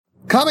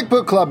Comic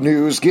Book Club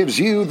News gives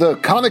you the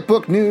comic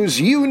book news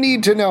you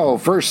need to know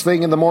first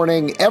thing in the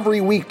morning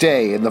every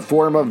weekday in the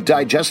form of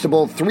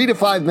digestible 3 to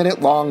 5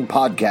 minute long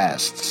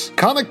podcasts.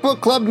 Comic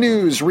Book Club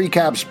News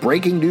recaps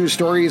breaking news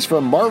stories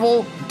from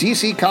Marvel,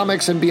 DC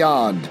Comics, and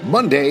beyond,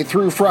 Monday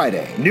through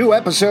Friday. New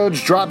episodes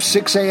drop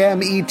 6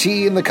 a.m. ET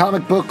in the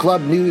Comic Book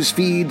Club News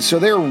feed, so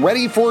they're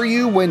ready for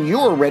you when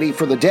you're ready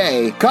for the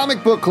day.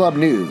 Comic Book Club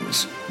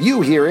News.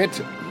 You hear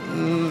it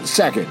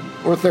second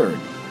or third,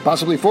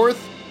 possibly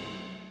fourth.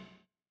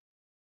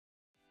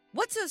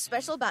 What's so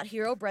special about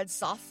Hero Bread's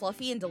soft,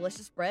 fluffy, and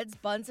delicious breads,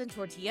 buns, and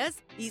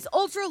tortillas? These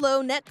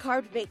ultra-low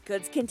net-carb baked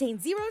goods contain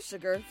zero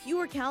sugar,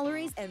 fewer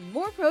calories, and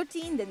more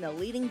protein than the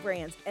leading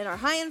brands, and are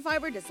high in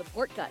fiber to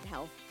support gut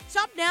health.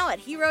 Shop now at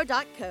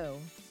hero.co.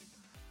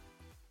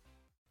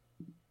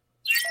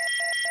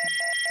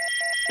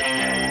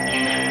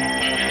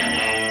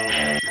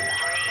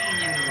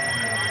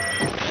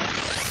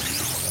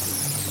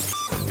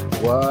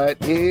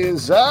 What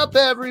is up,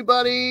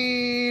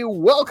 everybody?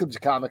 Welcome to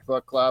Comic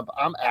Book Club.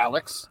 I'm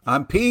Alex.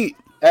 I'm Pete.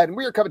 And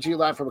we're coming to you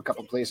live from a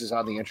couple places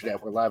on the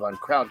internet. We're live on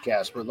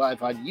Crowdcast. We're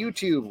live on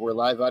YouTube. We're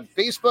live on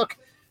Facebook.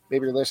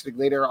 Maybe you're listening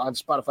later on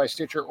Spotify,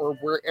 Stitcher, or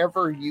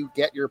wherever you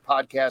get your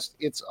podcast.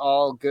 It's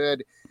all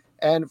good.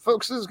 And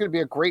folks, this is going to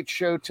be a great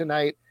show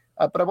tonight.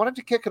 But I wanted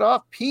to kick it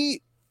off.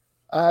 Pete,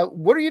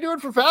 what are you doing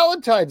for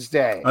Valentine's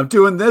Day? I'm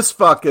doing this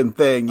fucking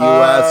thing, you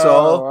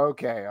asshole.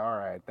 Okay. All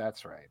right.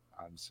 That's right.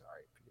 I'm sorry.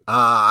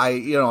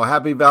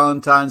 Happy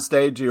Valentine's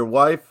Day to your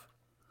wife.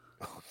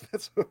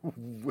 That's a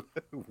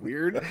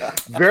weird,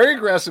 very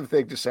aggressive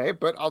thing to say,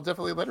 but I'll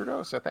definitely let her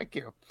know. So thank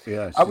you.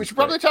 Yeah, we should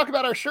probably talk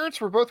about our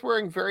shirts. We're both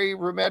wearing very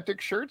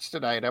romantic shirts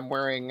tonight. I'm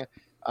wearing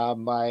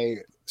my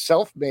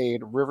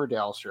self-made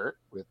Riverdale shirt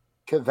with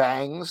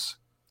Kavangs.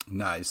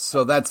 Nice.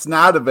 So that's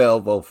not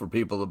available for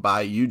people to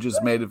buy. You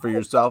just made it for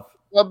yourself?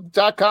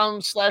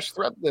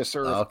 Club.com/threadless.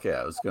 Okay,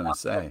 I was going to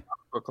say.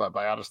 Book Club.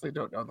 I honestly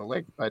don't know the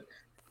link, but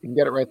you can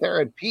get it right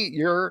there. And Pete,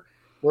 you're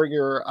wearing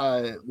your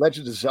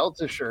Legend of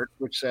Zelda shirt,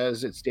 which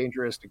says it's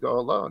dangerous to go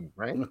alone,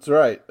 right? That's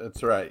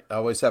right. I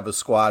always have a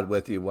squad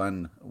with you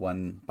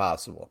when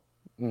possible.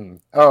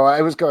 Oh,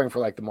 I was going for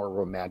like the more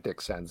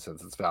romantic sense.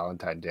 Since it's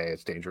Valentine's Day,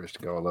 it's dangerous to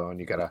go alone.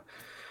 You got to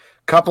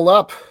couple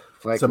up.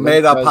 Like it's a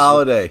made-up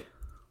holiday.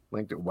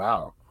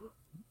 Wow.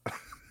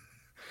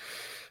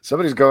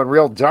 Somebody's going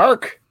real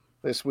dark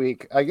this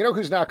week. You know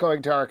who's not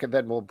going dark? And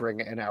then we'll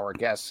bring in our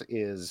guest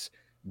is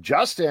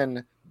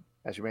Justin.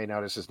 As you may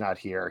notice, is not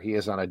here. He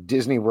is on a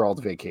Disney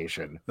World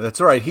vacation.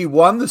 That's right. He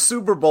won the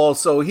Super Bowl,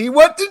 so he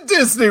went to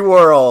Disney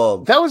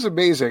World. That was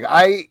amazing.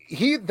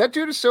 That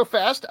dude is so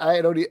fast.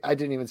 I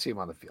didn't even see him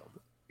on the field.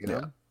 You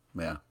know?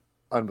 Yeah.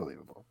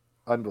 Unbelievable.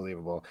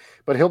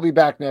 But he'll be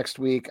back next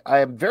week. I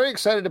am very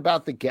excited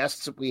about the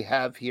guests that we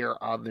have here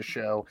on the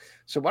show.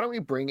 So why don't we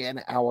bring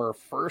in our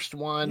first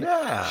one?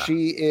 Yeah.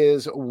 She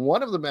is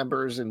one of the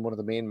members and one of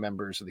the main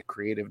members of the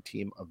creative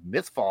team of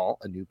Mythfall,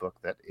 a new book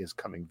that is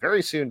coming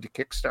very soon to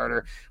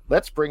Kickstarter.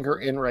 Let's bring her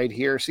in right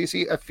here.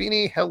 Cece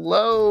Affini,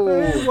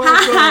 hello.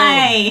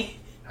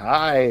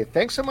 Hi.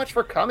 Thanks so much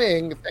for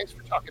coming. Thanks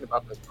for talking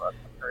about this book.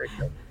 I'm very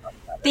excited about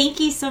that.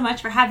 Thank you so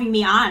much for having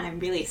me on. I'm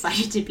really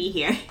excited to be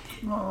here.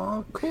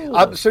 Oh,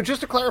 cool. So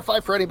just to clarify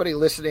for anybody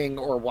listening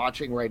or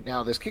watching right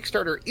now, this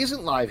Kickstarter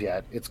isn't live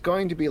yet. It's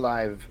going to be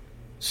live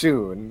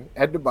soon.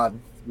 End of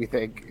month, we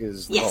think,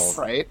 is the goal,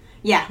 right?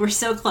 Yeah, we're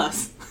so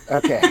close.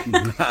 Okay.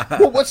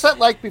 Well, what's that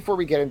like before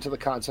we get into the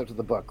concept of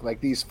the book?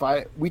 Like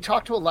we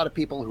talk to a lot of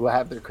people who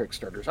have their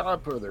Kickstarters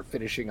up or they're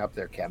finishing up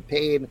their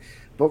campaign.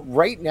 But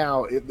right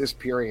now, in this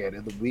period,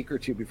 in the week or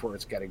two before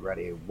it's getting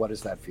ready, what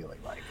is that feeling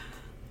like?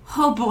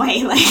 Oh boy.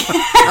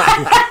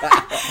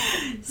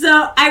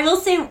 So I will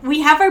say we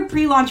have our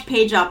pre-launch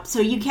page up, so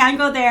you can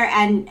go there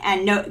and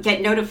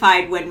get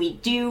notified when we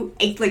do,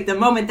 like the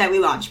moment that we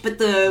launch. But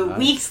the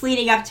weeks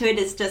leading up to it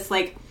is just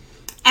like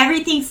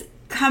everything's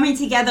coming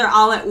together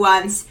all at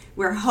once.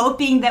 We're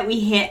hoping that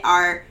we hit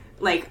our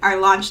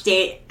launch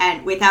date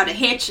and without a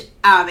hitch.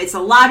 It's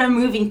a lot of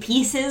moving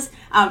pieces,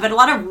 but a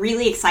lot of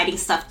really exciting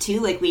stuff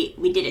too. Like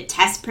we did a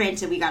test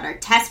print and we got our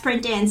test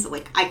print in, so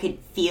like I could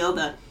feel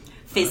the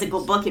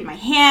physical book in my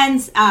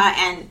hands,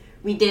 and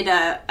we did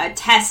a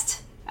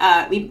test.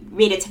 We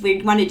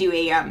wanted to do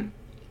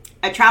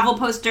a travel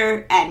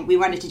poster, and we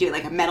wanted to do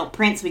like a metal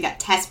print, so we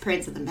got test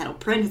prints of the metal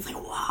print. It's like,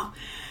 wow.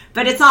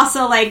 But it's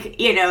also like,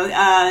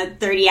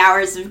 30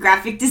 hours of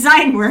graphic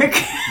design work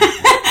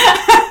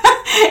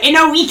in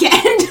a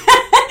weekend.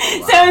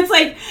 Wow. So it's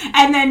like,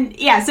 and then,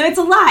 so it's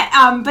a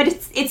lot. But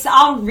it's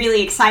all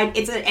really exciting.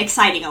 It's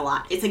exciting a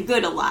lot. It's a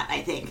good a lot,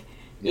 I think.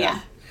 Yeah.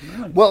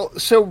 Well,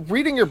 so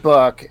reading your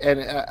book, and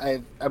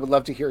I would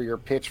love to hear your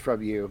pitch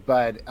from you,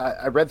 but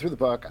I read through the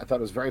book. I thought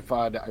it was very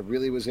fun. I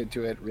really was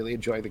into it, really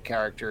enjoyed the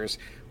characters,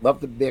 loved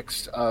the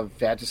mix of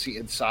fantasy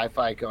and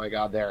sci-fi going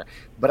on there.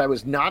 But I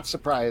was not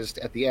surprised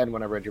at the end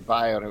when I read your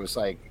bio, and it was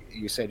like,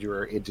 you said you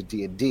were into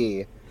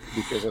D&D,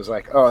 because I was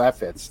like, oh, that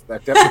fits.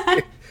 That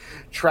definitely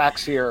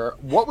tracks here.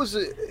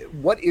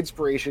 What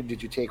inspiration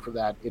did you take from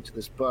that into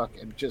this book?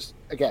 And just,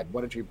 again,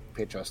 why don't you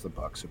pitch us the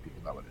book so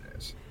people know what it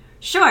is?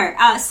 Sure.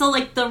 So,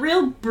 like, the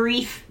real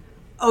brief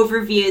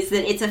overview is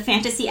that it's a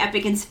fantasy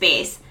epic in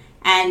space,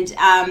 and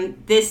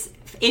this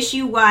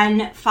issue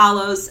 1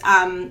 follows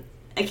a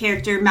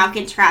character,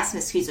 Malkin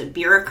Terasmus, who's a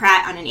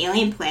bureaucrat on an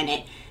alien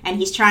planet, and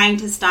he's trying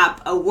to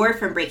stop a war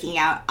from breaking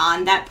out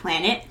on that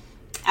planet,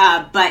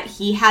 but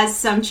he has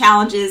some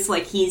challenges,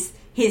 like his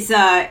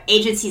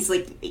agency's,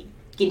 like,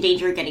 in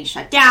danger of getting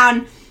shut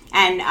down,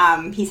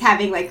 and he's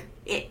having, like...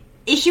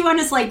 Issue 1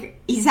 is, like,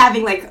 he's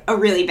having, like, a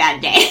really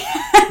bad day.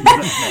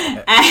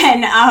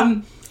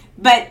 And,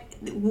 but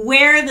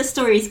where the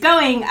story's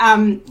going,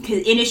 'cause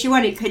in issue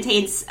 1 it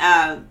contains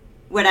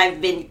what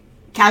I've been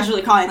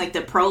casually calling, like, the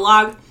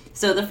prologue.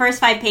 So the first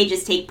 5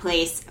 pages take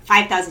place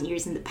 5,000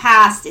 years in the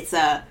past. It's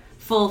a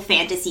full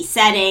fantasy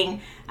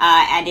setting,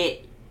 and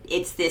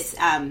it's this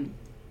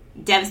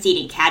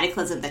devastating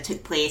cataclysm that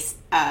took place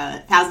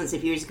thousands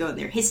of years ago in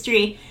their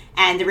history,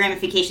 and the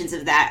ramifications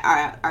of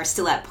that are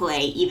still at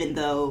play, even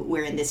though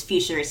we're in this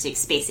futuristic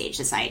space age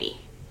society.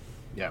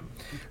 Yeah.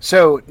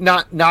 So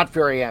not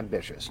very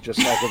ambitious, just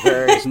like a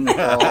very small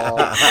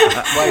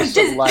slice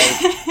of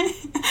life.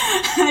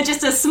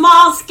 Just a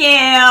small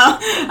scale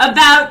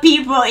about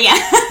people,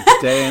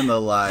 Day in the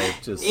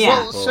life, just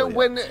Well, simple, so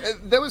when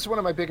that was one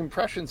of my big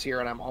impressions here,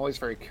 and I'm always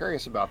very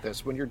curious about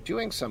this. When you're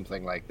doing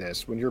something like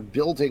this, when you're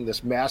building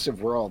this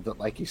massive world that,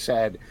 like you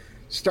said,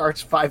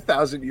 starts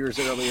 5,000 years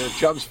earlier,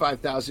 jumps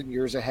 5,000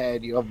 years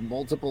ahead, you have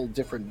multiple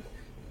different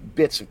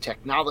bits of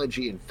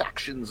technology and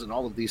factions and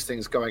all of these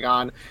things going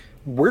on.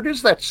 Where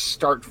does that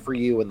start for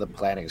you in the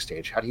planning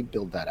stage? How do you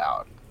build that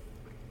out?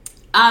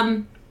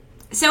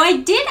 So I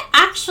did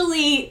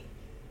actually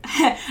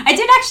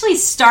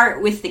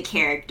start with the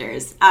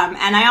characters,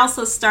 and I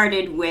also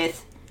started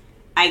with,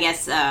 I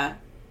guess, a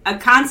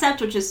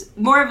concept which is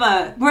more of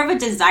a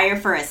desire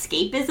for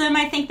escapism,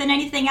 I think, than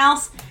anything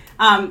else.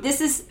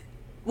 This is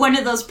one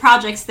of those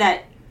projects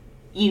that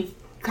you've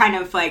kind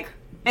of, like,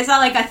 it's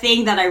not like a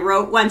thing that I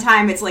wrote one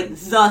time. It's like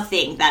the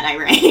thing that I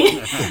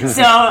write.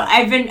 So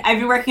I've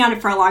been working on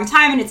it for a long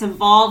time, and it's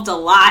evolved a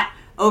lot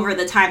over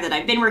the time that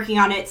I've been working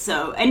on it.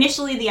 So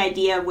initially the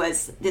idea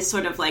was this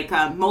sort of like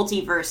a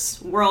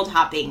multiverse world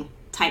hopping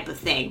type of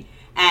thing.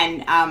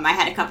 And I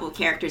had a couple of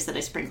characters that I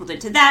sprinkled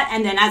into that.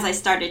 And then as I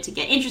started to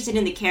get interested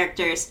in the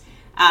characters,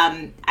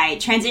 I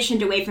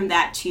transitioned away from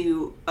that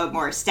to a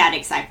more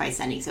static sci-fi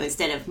setting. So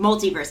instead of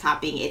multiverse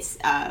hopping, it's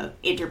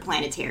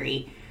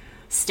interplanetary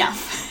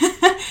stuff.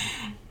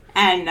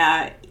 And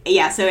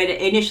so it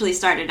initially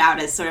started out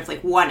as sort of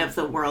like one of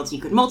the worlds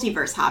you could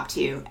multiverse hop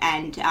to,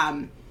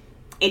 and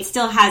it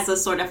still has a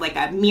sort of like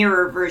a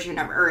mirror version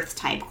of Earth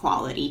type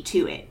quality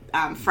to it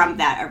from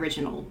that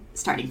original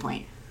starting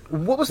point.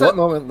 What was that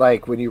moment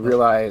like when you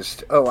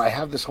realized, oh, I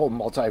have this whole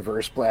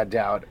multiverse planned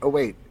out. Oh,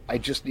 wait, I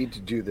just need to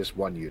do this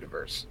one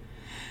universe?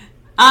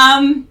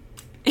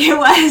 It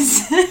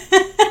was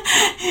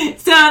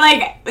so,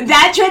 like,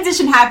 that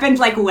transition happened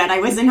like when I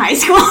was in high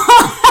school.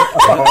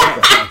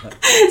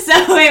 So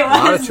it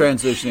was a lot of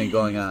transitioning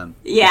going on.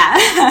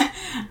 Yeah.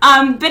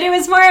 But it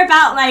was more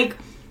about, like,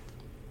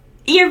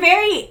 you're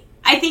very,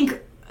 I think,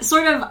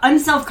 sort of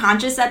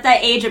unself-conscious at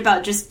that age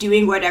about just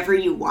doing whatever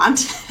you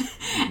want.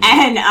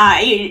 And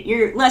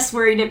you're less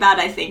worried about,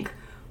 I think,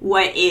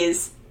 what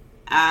is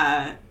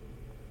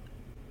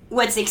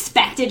what's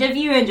expected of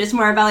you, and just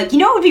more about, like, you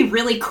know what would be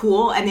really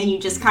cool, and then you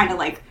just kind of,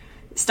 like,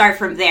 start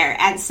from there.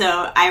 And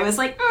so I was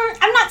like,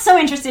 I'm not so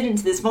interested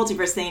into this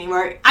multiverse thing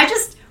anymore. I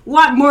just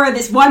want more of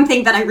this one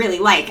thing that I really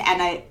like,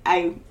 and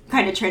I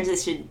kind of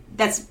transitioned.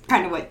 That's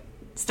kind of what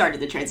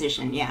started the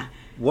transition, yeah.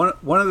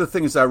 One of the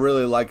things I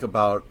really like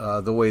about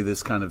the way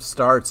this kind of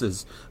starts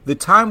is the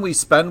time we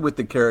spend with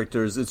the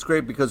characters. It's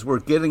great because we're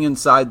getting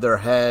inside their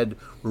head.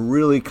 We're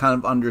really kind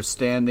of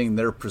understanding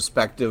their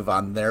perspective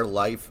on their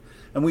life.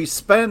 And we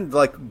spend,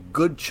 like,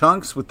 good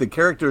chunks with the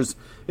characters.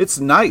 It's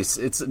nice.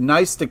 It's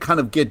nice to kind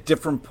of get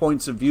different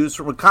points of views.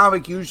 From a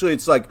comic, usually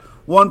it's like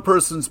one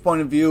person's point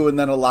of view and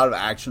then a lot of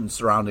action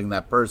surrounding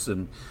that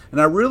person.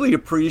 And I really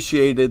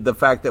appreciated the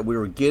fact that we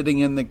were getting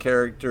in the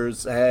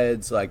characters'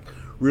 heads, like,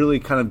 really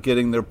kind of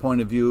getting their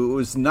point of view. It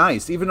was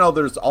nice. Even though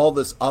there's all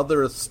this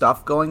other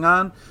stuff going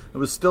on, it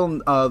was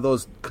still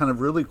those kind of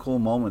really cool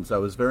moments. I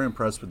was very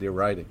impressed with your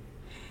writing.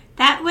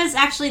 That was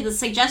actually the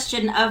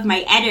suggestion of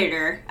my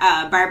editor,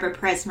 Barbara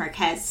Perez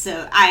Marquez.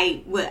 So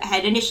I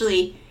had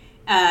initially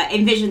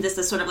envisioned this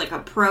as sort of like a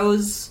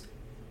prose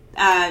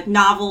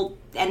novel,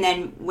 and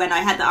then when I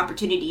had the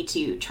opportunity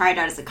to try it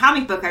out as a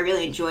comic book, I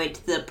really enjoyed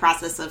the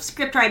process of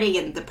script writing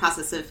and the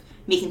process of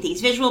making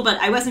things visual, but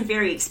I wasn't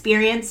very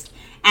experienced.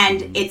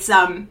 And it's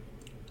a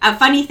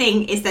funny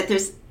thing is that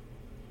there's,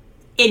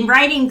 in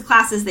writing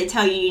classes, they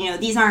tell you, you know,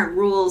 these aren't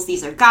rules,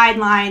 these are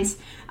guidelines.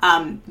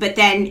 But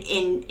then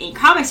in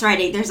comics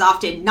writing, there's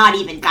often not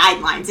even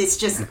guidelines. It's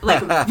just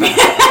like,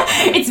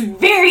 it's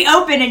very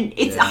open, and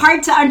it's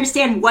hard to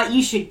understand what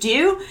you should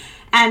do.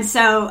 And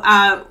so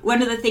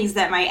one of the things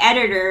that my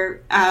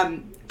editor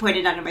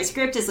pointed out in my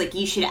script is, like,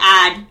 you should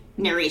add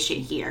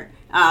narration here.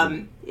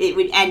 It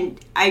would, and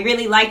I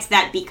really liked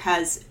that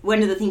because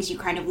one of the things you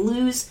kind of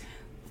lose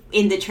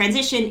in the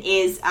transition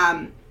is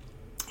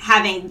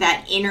having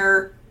that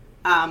inner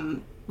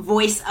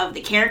voice of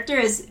the character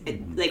is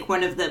like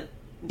one of the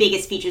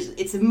biggest features.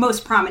 It's the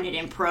most prominent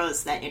in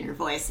prose, that inner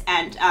voice,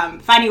 and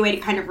finding a way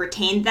to kind of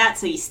retain that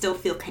so you still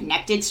feel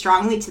connected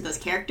strongly to those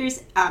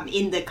characters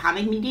in the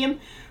comic medium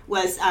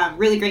was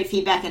really great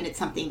feedback, and it's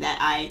something that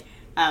I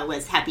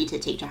was happy to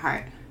take to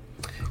heart.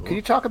 Can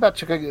you talk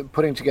about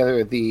putting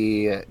together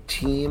the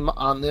team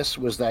on this?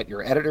 Was that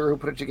your editor who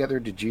put it together?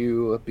 Did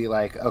you be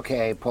like,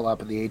 okay, pull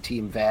up in the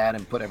A-Team van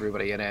and put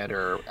everybody in it,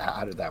 or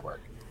how did that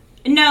work?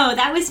 No,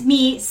 that was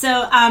me.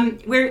 So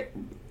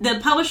the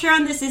publisher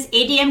on this is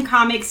ADM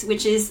Comics,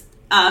 which is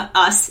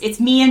us. It's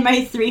me and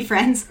my 3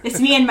 friends. It's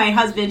me and my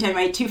husband and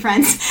my 2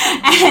 friends.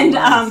 And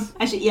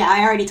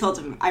I already told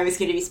him I was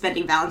going to be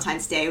spending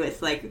Valentine's Day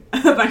with like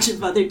a bunch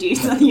of other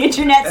dudes on the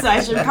internet, so I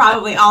should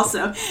probably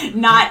also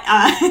not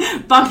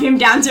bump him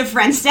down to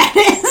friend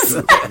status.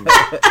 But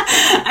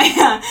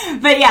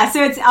yeah,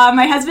 so it's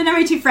my husband and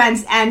my 2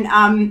 friends,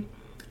 and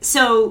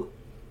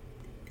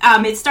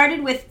it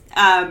started with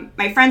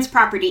my friend's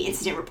property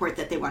incident report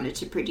that they wanted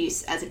to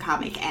produce as a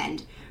comic,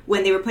 and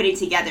when they were putting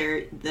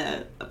together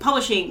the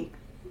publishing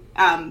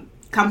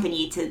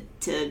company to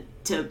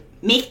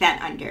make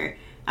that under,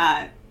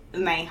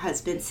 my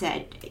husband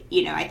said,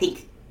 I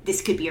think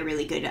this could be a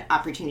really good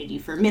opportunity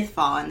for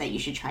Mythfall and that you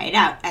should try it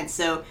out. And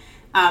so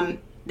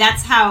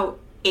that's how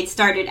it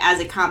started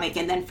as a comic.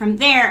 And then from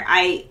there,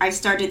 I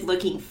started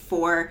looking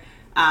for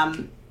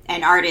an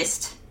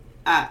artist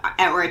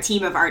or a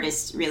team of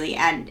artists, really,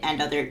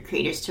 and other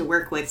creators to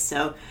work with.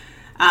 So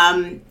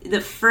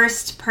the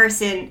first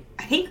person,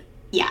 I think,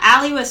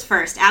 Allie was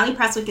first. Allie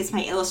Presswick is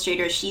my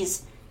illustrator.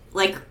 She's,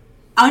 like,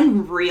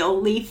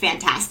 unreally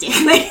fantastic.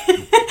 Like,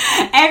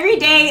 every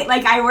day,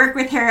 like, I work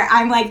with her,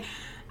 I'm like,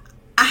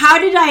 how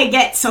did I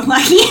get so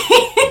lucky?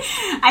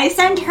 I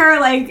send her,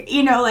 like,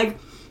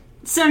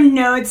 some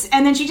notes,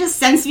 and then she just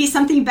sends me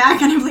something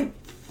back, and I'm like,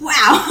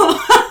 wow.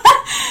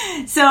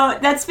 So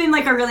that's been,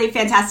 like, a really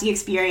fantastic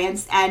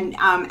experience. And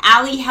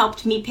Allie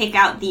helped me pick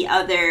out the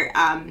other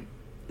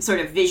sort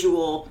of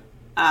visual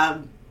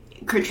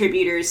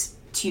contributors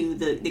to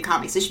the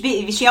comics. So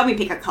she helped me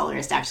pick a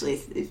colorist, actually,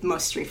 is the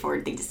most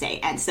straightforward thing to say.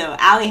 And so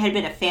Allie had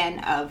been a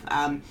fan of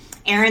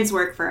Erin's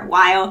work for a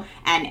while,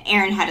 and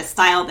Erin had a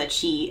style that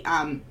she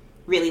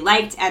really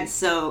liked, and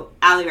so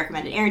Allie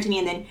recommended Erin to me,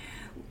 and then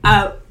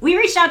we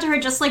reached out to her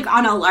just, like,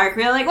 on a lark.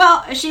 We were like,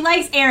 well, she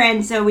likes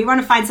Erin, so we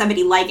want to find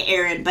somebody like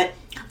Erin, but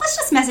let's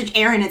just message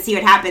Erin and see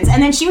what happens.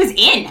 And then she was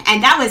in,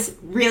 and that was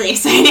really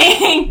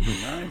exciting.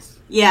 Nice.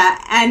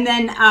 Yeah, and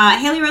then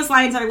Haley Rose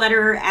Lyons, our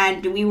letterer,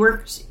 and we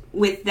worked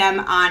with them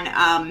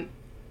on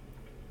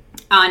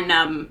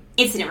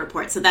incident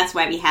reports. So that's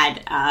why we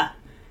had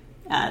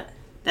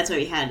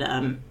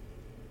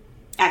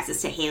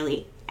access to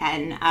Haley,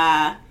 and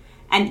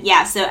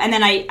yeah. So and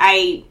then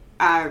I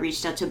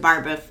reached out to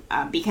Barbara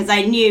because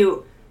I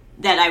knew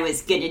that I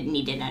was going to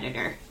need an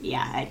editor.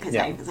 Yeah, because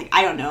I was like,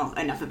 I don't know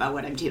enough about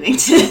what I'm doing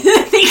to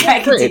think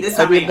I can do this.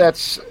 I mean,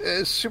 that's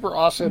super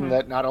awesome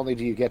that not only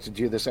do you get to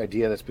do this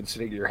idea that's been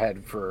sitting in your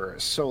head for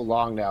so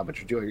long now, but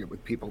you're doing it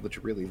with people that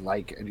you really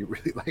like and you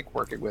really like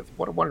working with.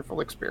 What a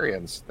wonderful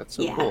experience. That's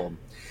so cool.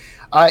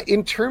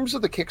 In terms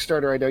of the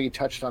Kickstarter, I know you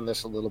touched on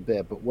this a little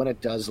bit, but when it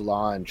does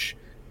launch,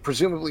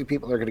 presumably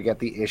people are going to get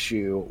the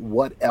issue.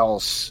 What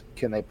else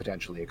can they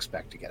potentially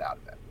expect to get out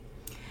of it?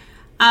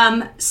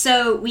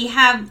 So we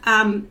have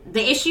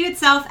the issue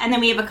itself, and then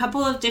we have a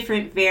couple of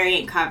different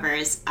variant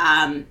covers.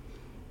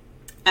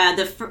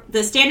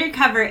 The standard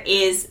cover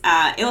is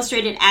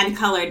illustrated and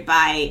colored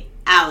by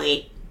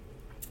Allie,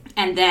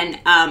 and then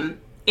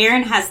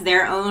Erin has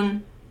their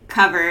own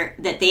cover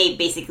that they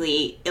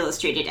basically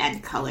illustrated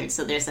and colored.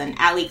 So there's an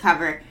Allie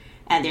cover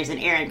and there's an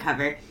Erin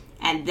cover,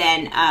 and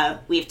then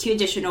we have 2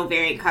 additional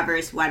variant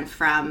covers. One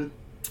from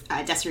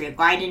Desiree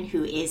Guiden,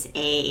 who is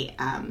a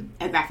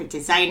graphic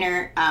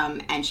designer,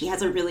 and she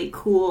has a really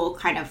cool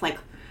kind of like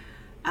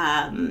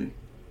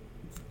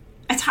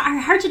it's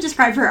hard to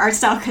describe her art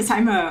style because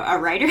I'm a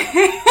writer.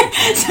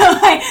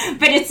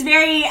 But it's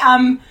very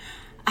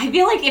I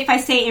feel like if I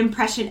say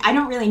I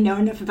don't really know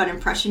enough about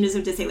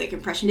impressionism to say like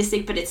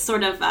impressionistic, but it's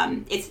sort of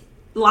it's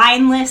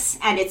lineless,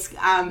 and it's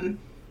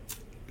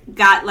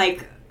got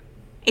like,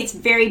 it's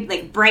very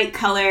like bright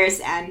colors,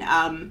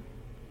 and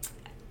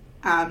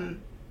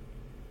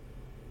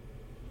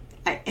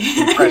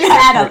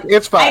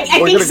it's fine.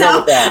 I think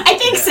so. Go I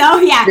think so.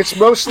 Yeah. It's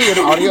mostly an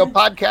audio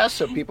podcast,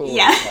 so people will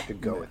have to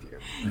go with you.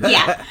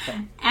 Yeah.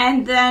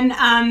 And then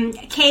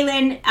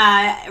Kaylin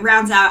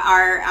rounds out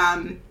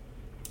our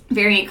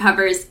variant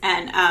covers,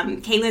 and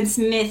Kaylin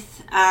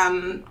Smith,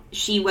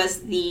 she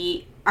was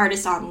the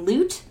artist on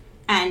Loot,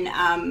 and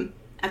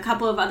a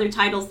couple of other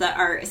titles that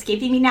are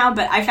escaping me now,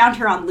 but I found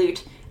her on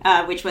Loot,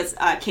 which was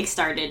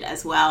kickstarted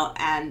as well,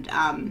 and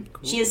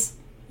cool. she's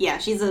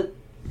a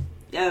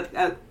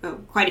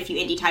quite a few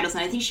indie titles,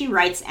 and I think she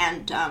writes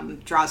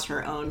and draws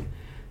her own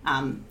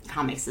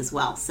comics as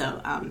well.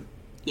 So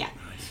yeah.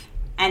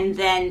 And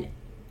then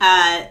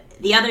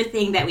the other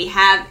thing that we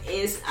have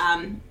is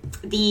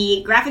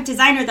the graphic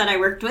designer that I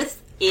worked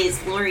with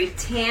is Lori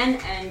Tan,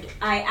 and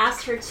I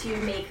asked her to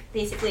make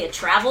basically a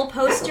travel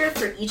poster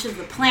for each of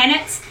the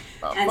planets.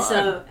 And fun.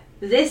 So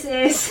this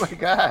is... Oh my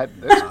God,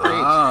 that's great.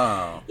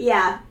 Oh.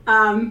 Yeah.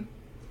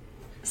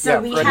 So Yeah,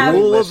 we Freddie have...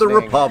 Rule of the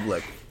listening.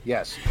 Republic.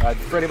 Yes,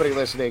 for anybody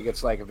listening,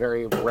 it's like a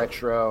very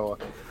retro,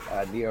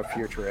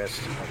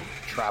 neo-futurist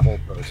travel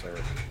poster.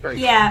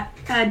 Very Yeah,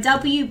 I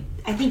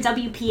think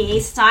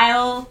WPA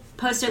style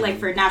poster, like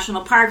for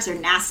national parks, or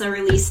NASA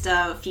released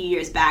a few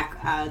years back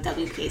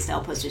WPA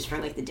style posters for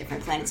like the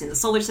different planets in the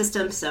solar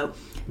system. So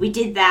we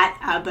did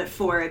that, but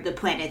for the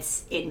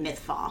planets in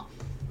Mythfall.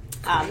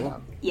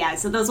 Yeah,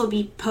 so those will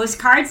be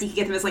postcards. You can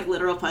get them as like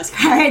literal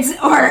postcards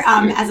or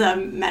as a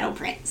metal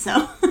print.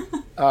 So.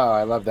 Oh,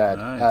 I love that.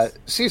 Nice.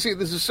 Cece,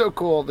 this is so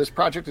cool. This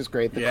project is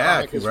great. The Yeah,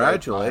 comic is very fun,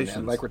 congratulations.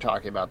 and like we're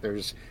talking about,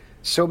 there's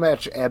so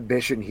much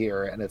ambition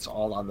here, and it's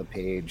all on the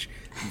page.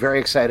 Very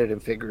excited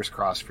and fingers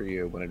crossed for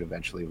you when it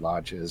eventually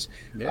launches.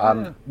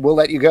 Yeah. We'll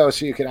let you go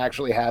so you can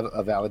actually have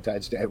a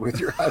Valentine's Day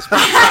with your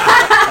husband.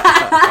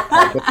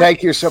 But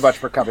thank you so much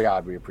for coming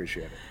on. We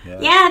appreciate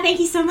it. Yeah, thank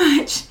you so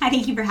much. I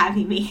thank you for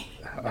having me.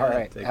 All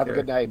right. Take Have a care.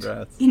 good night.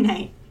 Congrats. Good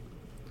night.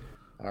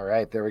 All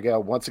right, there we go.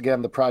 Once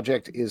again, the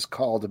project is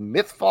called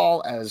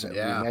Mythfall. As we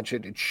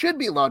mentioned, it should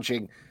be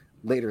launching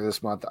later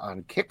this month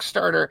on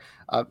Kickstarter.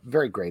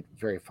 Very great,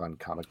 very fun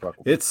comic book.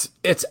 It's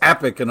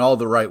epic in all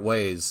the right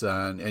ways,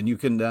 and you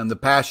can and the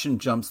passion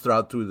jumps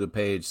throughout through the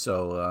page.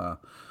 So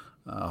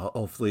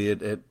hopefully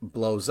it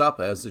blows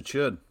up as it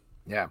should.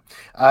 Yeah.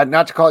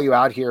 Not to call you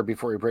out here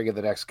before we bring in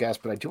the next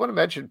guest, but I do want to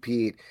mention,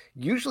 Pete,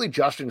 usually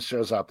Justin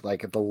shows up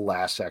like at the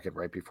last second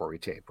right before we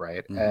tape,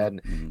 right?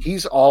 And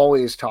he's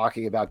always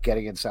talking about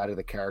getting inside of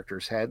the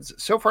characters' heads.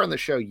 So far in the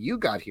show, you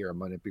got here a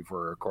minute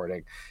before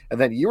recording, and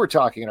then you were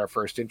talking in our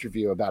first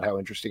interview about how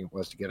interesting it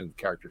was to get in the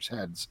characters'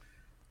 heads.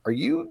 Are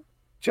you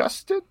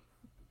Justin?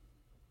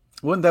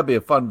 Wouldn't that be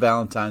a fun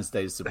Valentine's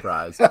Day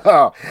surprise?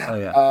 Oh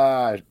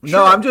yeah. Sure.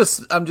 No, I'm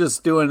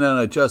just doing an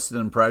adjusted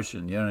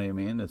impression. You know what I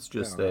mean? It's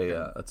just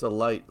it's a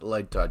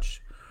light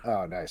touch.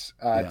 Oh, nice.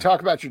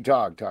 Talk about your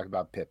dog. Talk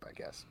about Pip, I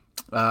guess.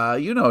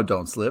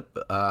 Don't slip.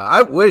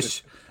 I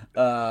wish,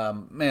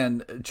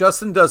 man,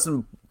 Justin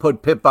doesn't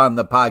put Pip on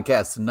the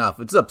podcast enough.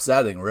 It's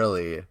upsetting,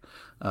 really.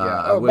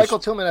 Michael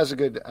Tillman has a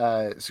good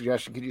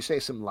suggestion. Could you say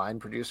some line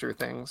producer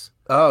things?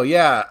 Oh,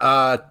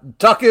 yeah.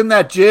 Tuck in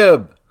that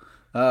jib.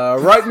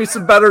 Write me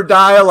some better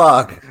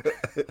dialogue.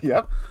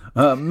 Yep.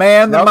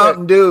 Man the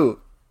Mountain Dew.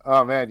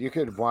 Oh, man, you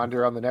could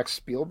wander on the next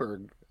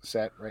Spielberg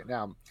set right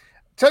now.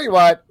 Tell you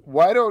what,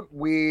 why don't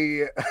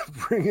we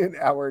bring in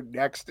our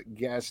next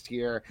guest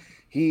here?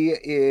 He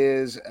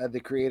is the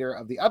creator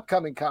of the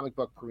upcoming comic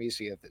book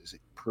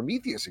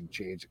Prometheus in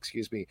Chains,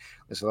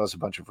 as well as a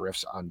bunch of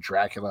riffs on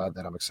Dracula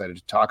that I'm excited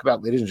to talk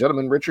about. Ladies and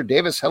gentlemen, Richard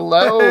Davis,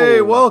 hello. Hey,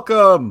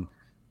 welcome.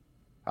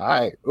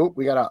 Hi. Oh,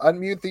 we got to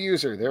unmute the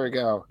user. There we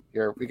go.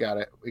 Here, we got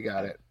it.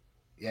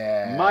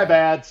 Yeah. My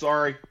bad.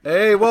 Sorry.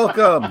 Hey,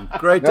 welcome.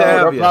 Great to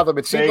have no you. problem.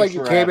 It seemed Thanks like you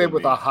for came in having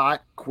with me. a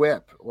hot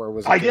quip, or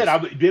was it? I did.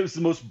 It was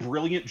the most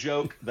brilliant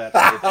joke that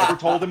I've ever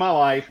told in my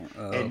life,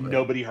 and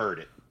nobody heard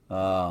it.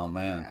 Oh,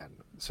 man.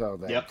 So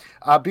then,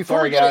 Yep. Before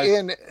Sorry, we get guys.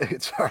 in,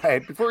 it's all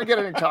right. Before we get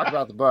in and talk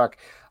about the book,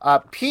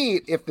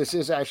 Pete, if this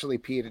is actually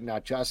Pete and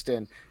not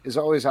Justin, is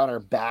always on our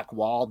back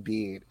wall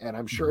beat, and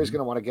I'm sure he's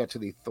going to want to get to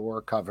the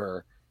Thor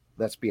cover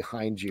that's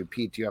behind you.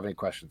 Pete, do you have any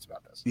questions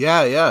about this?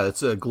 Yeah.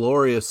 It's a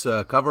glorious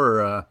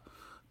cover.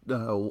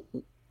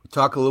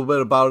 Talk a little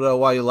bit about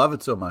why you love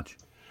it so much.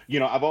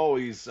 I've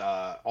always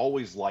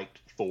liked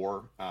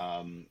Thor.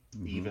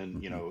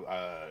 Even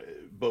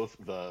both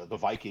the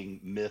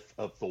Viking myth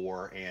of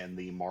Thor and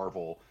the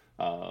Marvel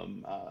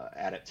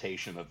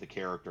adaptation of the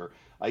character.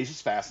 He's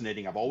just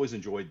fascinating. I've always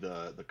enjoyed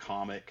the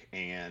comic,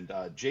 and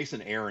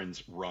Jason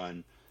Aaron's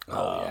run.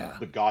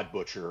 The God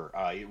Butcher,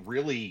 it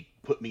really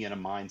put me in a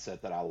mindset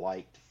that I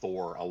liked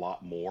Thor a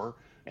lot more,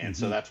 and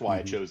so that's why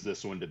I chose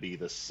this one to be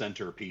the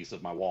centerpiece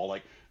of my wall.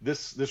 Like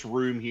this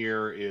room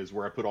here is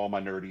where I put all my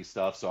nerdy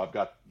stuff. So I've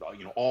got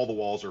all the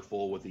walls are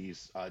full with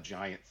these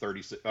giant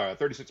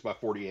 36 by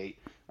 48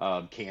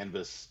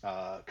 canvas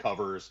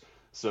covers.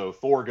 So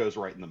Thor goes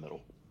right in the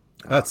middle.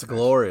 That's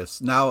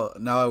glorious. Now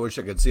I wish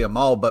I could see them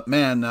all, but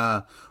man,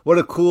 what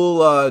a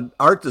cool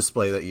art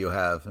display that you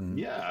have. And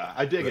yeah,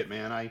 I dig it,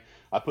 man.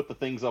 I put the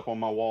things up on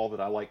my wall that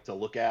I like to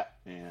look at,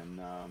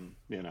 and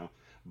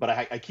but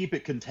I keep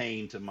it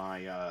contained to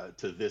my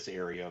to this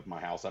area of my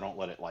house. I don't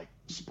let it like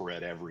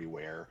spread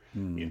everywhere.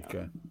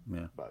 Okay.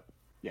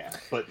 Yeah.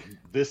 But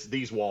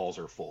these walls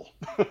are full.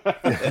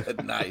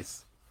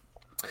 Nice.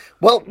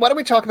 Well, why don't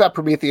we talk about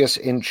Prometheus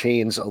in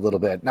Chains a little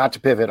bit, not to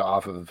pivot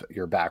off of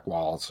your back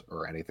walls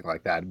or anything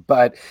like that,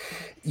 but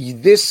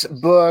this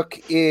book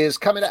is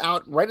coming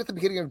out right at the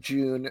beginning of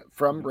June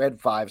from Red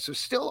 5, so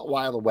still a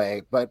while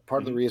away, but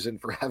part of the reason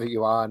for having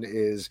you on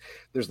is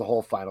there's the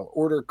whole final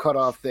order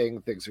cutoff thing,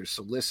 things are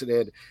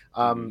solicited.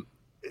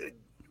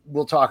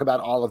 We'll talk about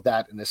all of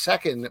that in a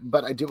second,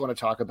 but I do want to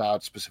talk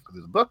about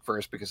specifically the book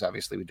first, because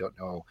obviously we don't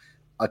know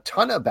a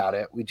ton about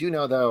it. We do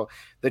know, though,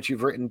 that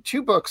you've written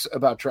 2 books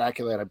about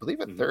Dracula, and I believe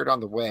a third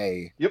on the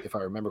way, if I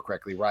remember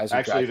correctly, Rise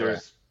of Dracula. Actually,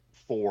 there's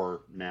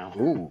 4 now.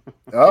 Ooh.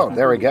 Oh,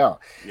 there we go.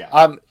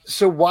 Yeah.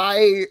 So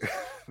why...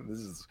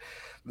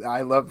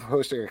 I love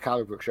hosting a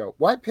comic book show.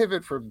 Why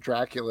pivot from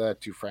Dracula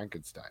to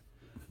Frankenstein?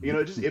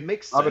 It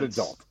makes sense. I'm an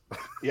adult.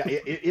 Yeah,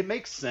 it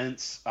makes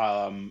sense,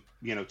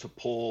 to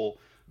pull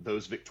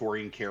those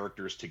Victorian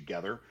characters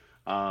together.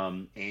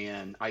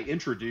 And I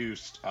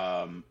introduced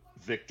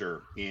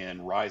Victor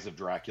in Rise of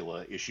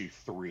Dracula issue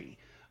 3.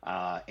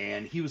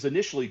 And he was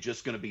initially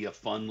just going to be a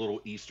fun little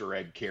Easter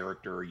egg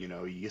character.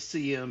 You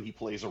see him, he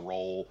plays a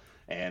role,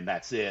 and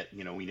that's it.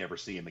 We never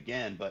see him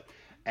again. But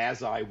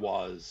as I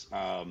was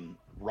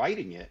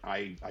writing it,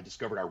 I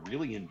discovered I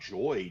really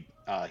enjoyed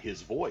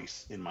his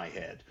voice in my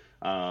head.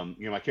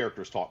 My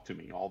characters talk to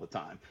me all the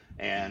time,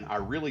 and I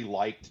really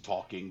liked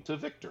talking to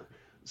Victor.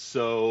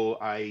 So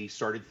I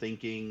started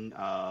thinking,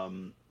 how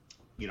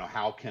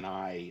can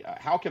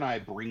I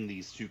bring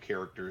these 2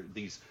 characters,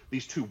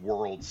 these 2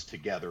 worlds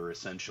together,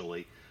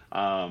 essentially.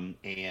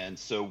 And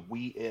so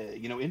we,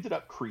 ended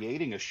up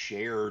creating a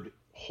shared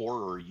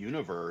horror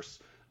universe.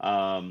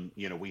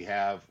 We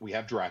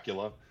have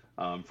Dracula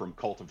from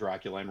Cult of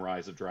Dracula and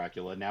Rise of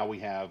Dracula. Now we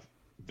have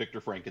Victor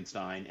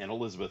Frankenstein and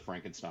Elizabeth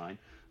Frankenstein.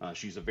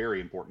 She's a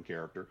very important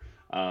character.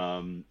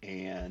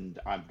 And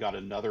I've got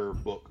another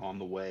book on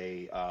the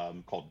way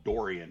called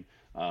Dorian,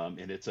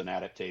 and it's an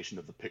adaptation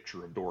of the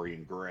picture of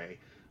Dorian Gray.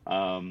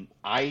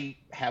 I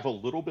have a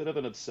little bit of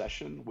an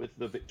obsession with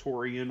the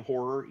Victorian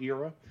horror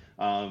era.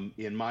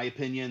 In my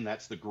opinion,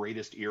 that's the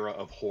greatest era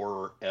of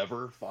horror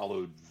ever,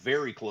 followed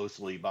very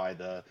closely by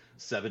the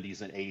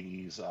 70s and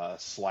 80s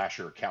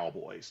slasher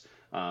cowboys.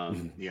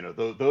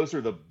 Those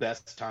are the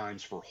best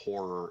times for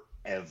horror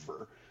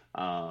ever.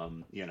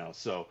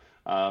 So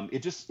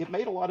it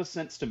made a lot of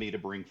sense to me to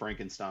bring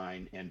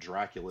Frankenstein and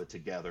Dracula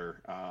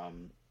together.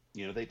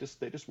 They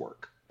just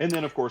work. And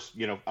then, of course,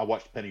 I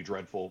watched Penny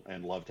Dreadful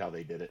and loved how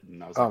they did it.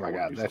 And I was oh my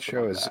God, that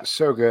show is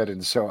so good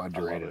and so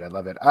underrated. I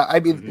love it.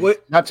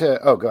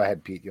 Go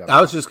ahead, Pete.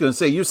 I was just going to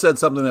say, you said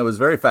something that was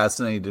very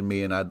fascinating to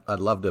me, and I'd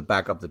love to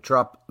back up the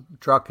truck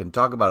and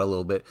talk about it a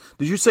little bit.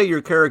 Did you say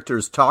your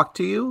characters talk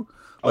to you?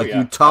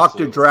 You talk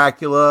to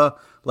Dracula,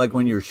 like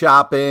when you're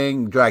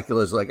shopping,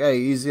 Dracula's like, hey,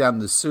 easy on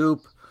the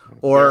soup?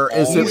 Or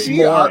is it easy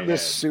more on the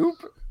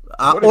soup?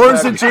 Or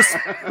is it just,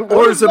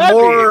 or is it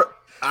more...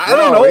 I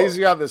don't know.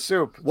 Easy on the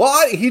soup.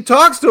 Well, he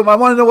talks to him. I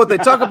want to know what they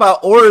talk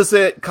about. Or is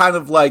it kind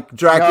of like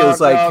Dracula's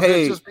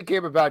hey. It just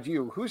became about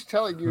you. Who's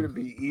telling you to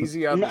be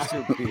easy on the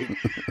soup, Pete?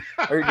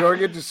 Are you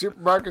going into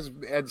supermarkets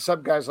and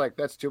some guy's like,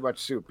 that's too much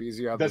soup,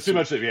 easy on that's the soup?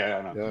 That's too much soup, yeah,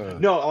 I know.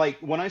 No, like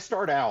when I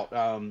start out,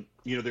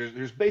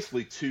 there's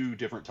basically 2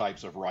 different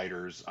types of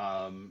writers,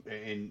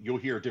 and you'll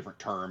hear different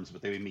terms,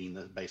 but they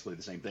mean basically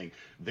the same thing.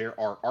 There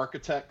are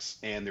architects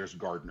and there's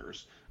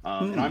gardeners,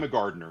 and I'm a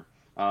gardener.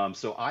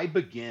 So I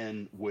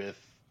begin with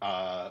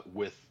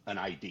an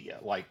idea.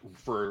 Like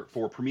for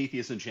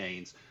Prometheus and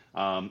Chains,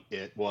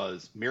 it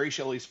was Mary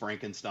Shelley's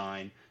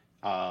Frankenstein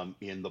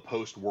in the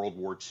post-World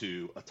War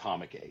II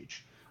atomic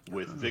age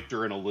with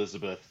Victor and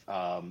Elizabeth.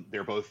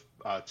 They're both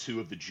 2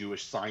 of the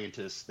Jewish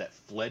scientists that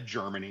fled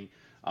Germany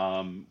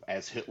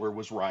as Hitler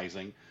was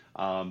rising.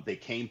 They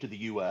came to the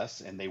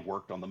U.S. and they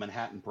worked on the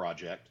Manhattan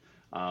Project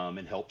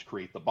and helped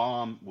create the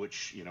bomb,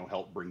 which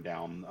helped bring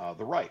down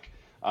the Reich.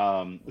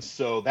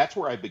 So that's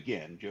where I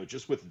begin,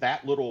 just with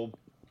that little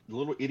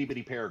itty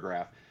bitty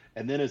paragraph,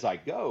 and then as I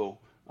go,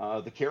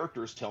 the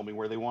characters tell me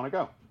where they want to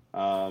go.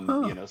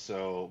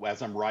 So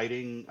as I'm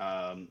writing,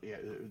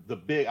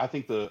 I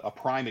think a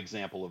prime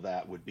example of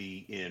that would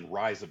be in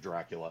Rise of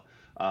Dracula,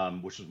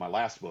 which was my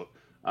last book.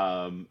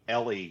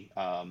 Ellie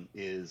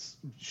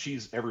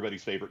she's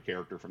everybody's favorite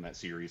character from that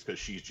series because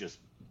she's just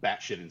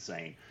batshit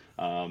insane.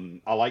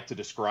 I like to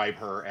describe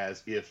her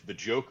as if the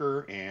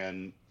Joker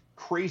and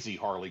crazy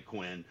Harley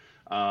Quinn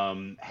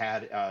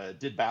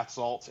did bath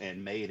salts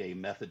and made a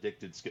meth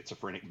addicted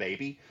schizophrenic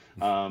baby.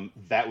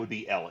 That would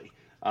be Ellie.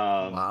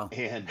 Wow.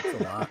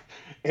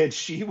 And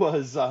she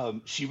was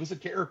a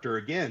character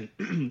again.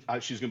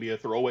 She's going to be a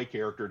throwaway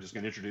character, just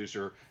going to introduce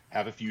her,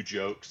 have a few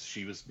jokes.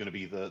 She was going to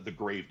be the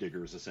grave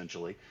diggers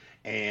essentially.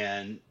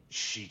 And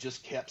she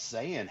just kept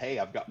saying, hey,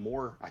 I've got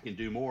more. I can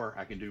do more.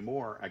 I can do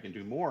more. I can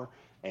do more.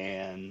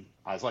 And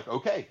I was like,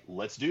 okay,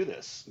 let's do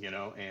this,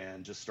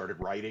 and just started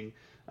writing.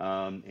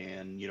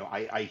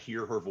 I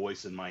hear her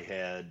voice in my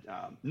head,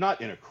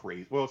 not in a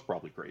crazy, well, it's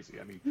probably crazy.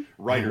 I mean,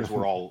 writers,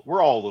 we're all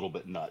a little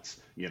bit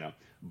nuts,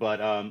 but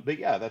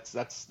yeah,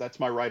 that's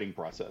my writing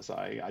process.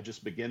 I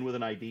just begin with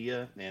an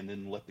idea and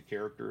then let the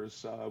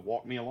characters,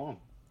 walk me along.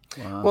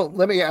 Wow. Well,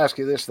 let me ask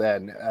you this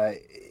then.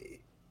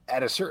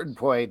 At a certain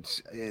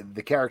point,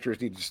 the characters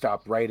need to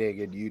stop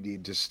writing and you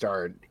need to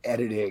start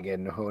editing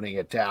and honing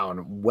it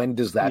down. When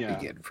does that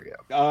begin for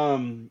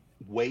you?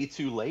 Way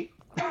too late.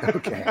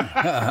 Okay.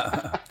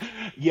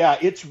 Yeah,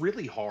 it's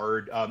really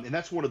hard, and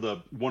that's one of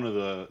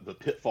the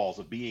pitfalls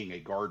of being a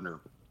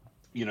gardener.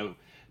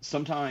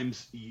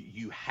 Sometimes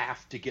you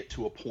have to get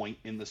to a point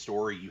in the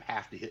story. You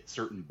have to hit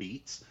certain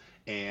beats,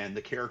 and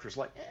the character's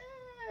like,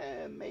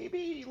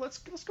 maybe let's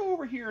go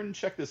over here and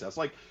check this out. It's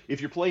like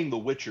if you're playing The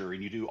Witcher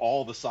and you do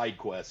all the side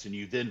quests and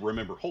you then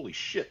remember, holy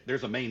shit,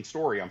 there's a main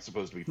story I'm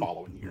supposed to be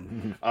following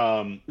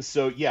here.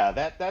 So yeah,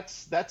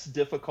 that's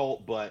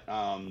difficult, but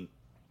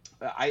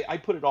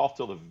I put it off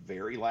till the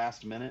very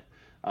last minute,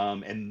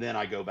 and then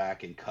I go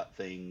back and cut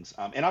things.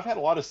 And I've had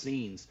a lot of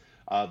scenes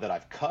that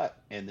I've cut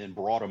and then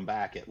brought them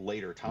back at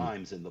later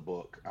times in the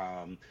book.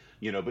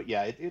 But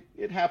yeah,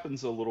 it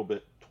happens a little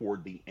bit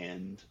toward the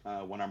end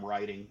when I'm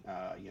writing.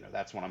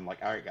 That's when I'm like,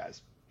 all right,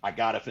 guys, I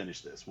gotta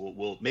finish this.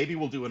 Maybe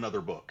we'll do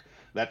another book.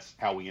 That's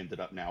how we ended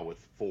up now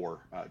with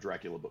 4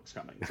 Dracula books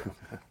coming. So,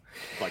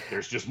 like,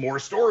 there's just more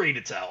story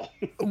to tell.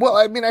 Well,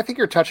 I mean, I think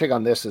you're touching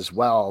on this as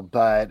well,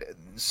 but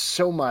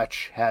so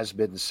much has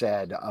been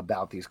said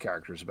about these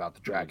characters, about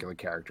the Dracula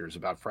characters,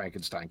 about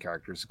Frankenstein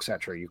characters,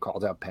 etc. You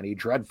called out Penny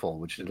Dreadful,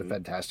 which did a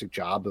fantastic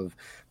job of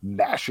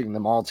mashing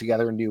them all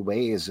together in new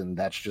ways, and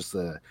that's just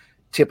the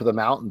tip of the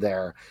mountain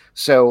there.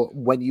 So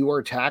when you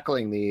are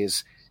tackling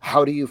these,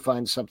 how do you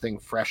find something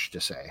fresh to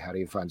say? How do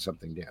you find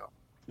something new?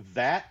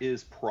 That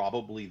is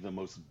probably the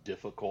most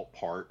difficult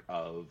part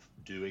of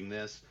doing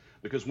this,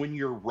 because when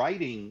you're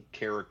writing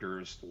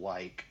characters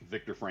like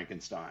Victor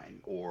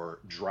Frankenstein or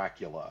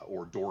Dracula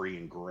or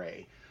Dorian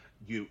Gray,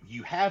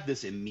 you have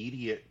this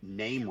immediate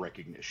name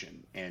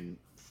recognition and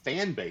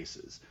fan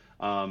bases,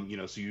 so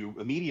you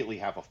immediately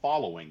have a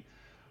following,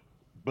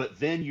 but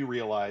then you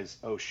realize,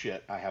 oh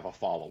shit, I have a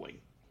following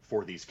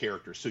for these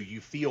characters. So you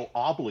feel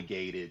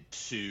obligated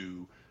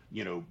to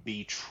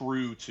be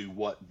true to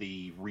what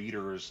the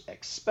readers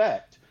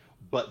expect,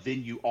 but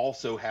then you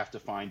also have to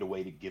find a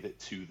way to give it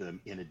to them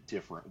in a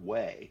different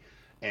way.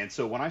 And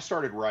so when I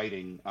started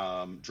writing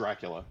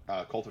Dracula,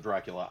 Cult of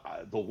Dracula,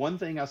 the one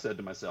thing I said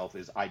to myself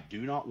is I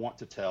do not want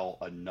to tell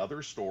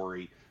another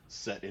story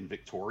set in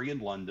Victorian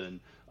London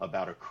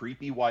about a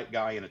creepy white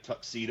guy in a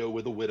tuxedo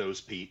with a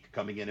widow's peak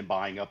coming in and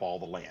buying up all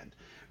the land.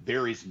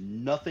 There is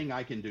nothing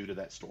I can do to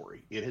that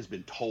story. It has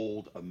been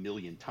told a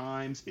million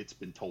times. It's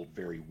been told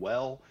very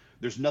well.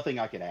 There's nothing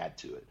I could add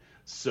to it.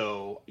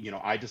 So,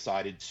 I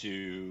decided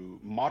to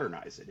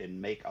modernize it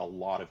and make a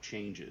lot of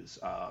changes.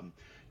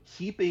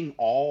 Keeping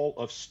all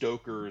of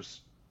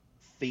Stoker's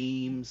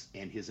themes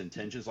and his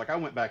intentions. Like, I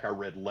went back, I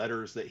read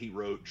letters that he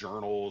wrote,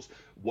 journals,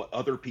 what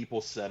other people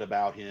said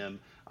about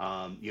him,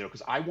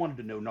 because I wanted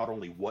to know not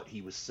only what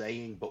he was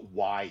saying, but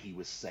why he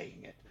was saying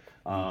it.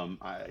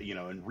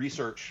 And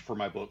research for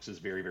my books is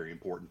very, very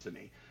important to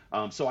me.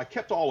 So I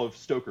kept all of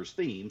Stoker's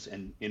themes,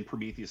 and in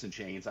Prometheus and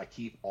Chains, I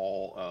keep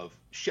all of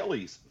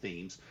Shelley's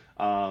themes,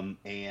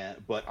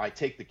 but I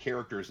take the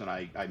characters and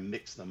I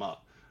mix them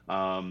up.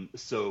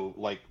 So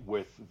like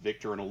with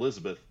Victor and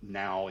Elizabeth,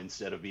 now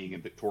instead of being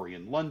in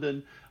Victorian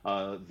London,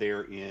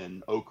 they're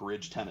in Oak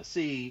Ridge,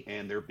 Tennessee,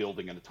 and they're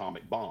building an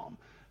atomic bomb.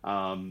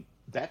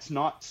 That's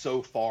not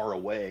so far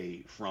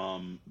away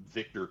from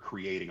Victor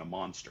creating a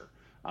monster.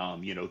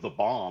 The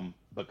bomb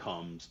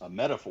becomes a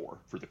metaphor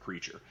for the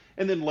creature.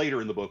 And then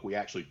later in the book, we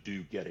actually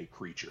do get a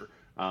creature,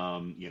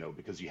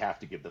 because you have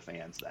to give the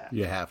fans that.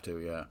 You have to,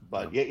 yeah.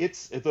 But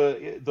it's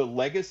the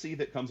legacy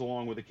that comes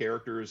along with the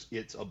characters.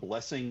 It's a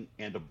blessing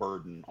and a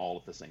burden all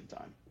at the same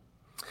time.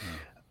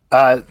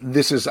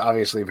 This is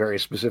obviously very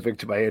specific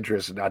to my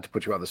interest, not to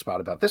put you on the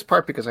spot about this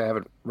part because I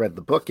haven't read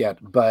the book yet,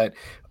 but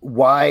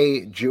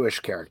why Jewish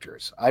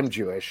characters? I'm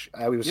Jewish.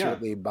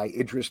 Certainly my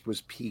interest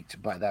was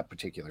piqued by that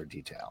particular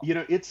detail.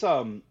 It's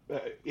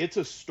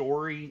a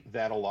story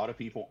that a lot of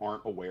people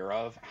aren't aware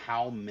of,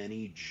 how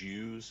many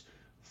Jews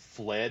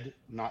fled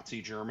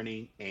Nazi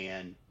Germany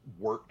and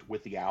worked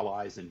with the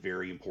Allies in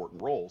very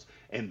important roles.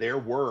 And there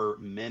were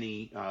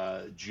many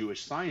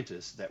Jewish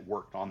scientists that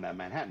worked on that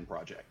Manhattan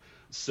Project.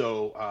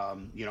 So,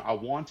 I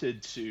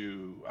wanted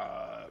to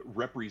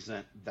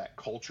represent that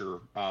culture,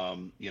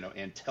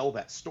 and tell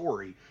that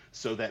story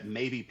so that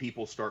maybe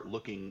people start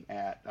looking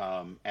at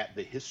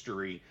the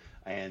history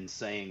and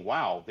saying,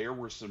 wow, there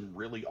were some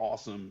really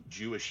awesome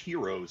Jewish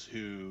heroes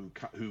who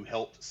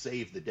helped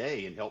save the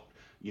day and helped,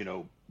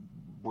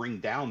 bring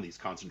down these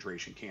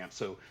concentration camps.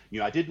 So,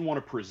 I didn't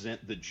want to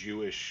present the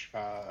Jewish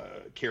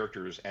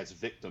characters as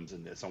victims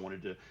in this. I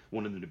wanted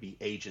them to be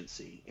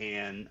agency.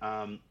 And,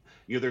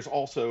 there's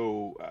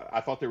also,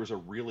 I thought there was a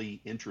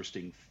really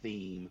interesting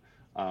theme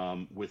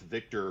with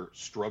Victor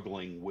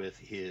struggling with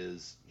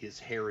his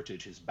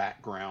heritage, his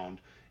background,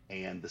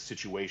 and the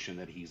situation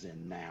that he's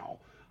in now.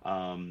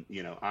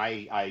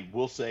 I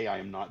will say I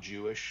am not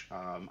Jewish.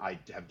 I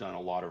have done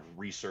a lot of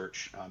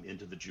research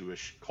into the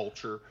Jewish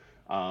culture.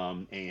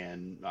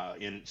 And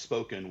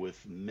spoken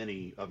with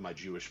many of my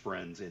Jewish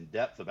friends in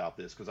depth about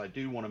this, because I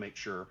do want to make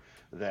sure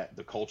that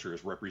the culture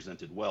is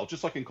represented well.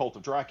 Just like in Cult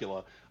of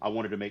Dracula, I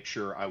wanted to make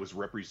sure I was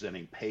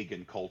representing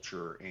pagan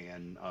culture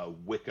and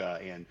Wicca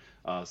and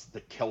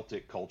the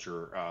Celtic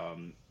culture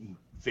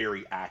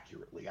very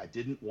accurately. I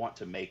didn't want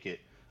to make it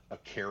a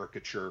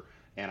caricature,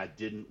 and I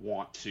didn't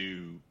want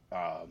to,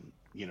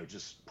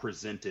 just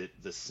present it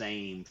the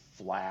same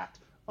flat,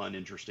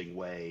 uninteresting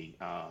way,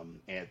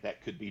 and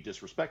that could be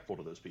disrespectful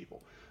to those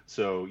people.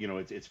 So,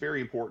 it's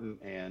very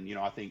important. And,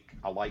 I think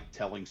I like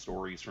telling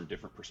stories from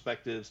different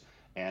perspectives,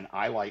 and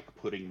I like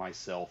putting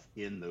myself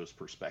in those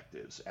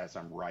perspectives as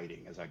I'm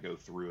writing, as I go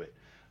through it.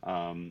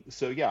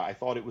 So yeah, I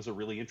thought it was a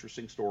really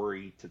interesting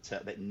story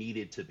that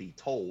needed to be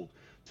told,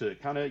 to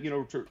kind of,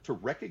 to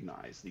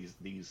recognize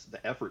the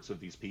efforts of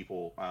these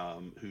people,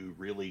 who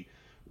really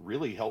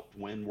helped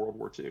win World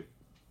War II.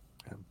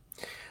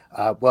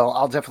 Well,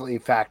 I'll definitely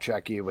fact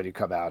check you when you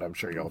come out. I'm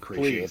sure you'll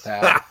appreciate Please.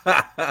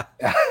 that.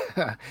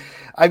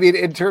 I mean,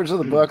 in terms of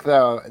the book,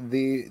 though,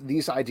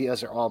 these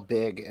ideas are all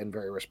big and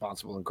very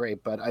responsible and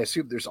great, but I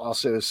assume there's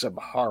also some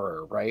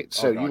horror, right?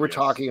 So you were yes.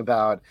 talking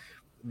about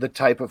the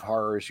type of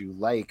horrors you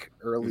like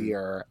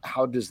earlier.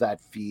 How does that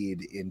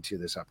feed into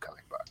this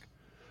upcoming book?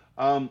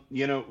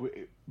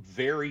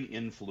 Very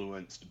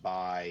influenced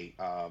by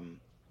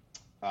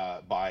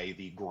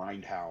the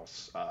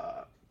Grindhouse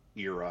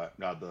era,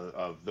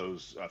 of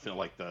those film,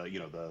 like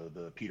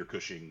the Peter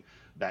Cushing,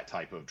 that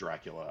type of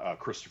Dracula,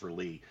 Christopher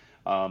Lee.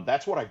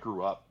 That's what I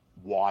grew up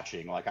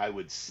watching. Like, I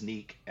would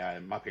sneak,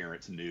 and my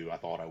parents knew I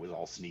thought I was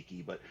all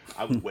sneaky, but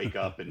I would wake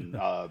up and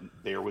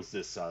there was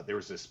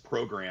this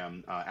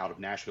program out of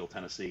Nashville,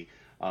 Tennessee.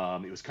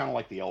 It was kind of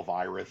like the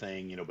Elvira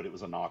thing, but it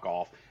was a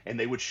knockoff, and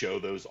they would show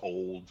those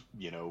old,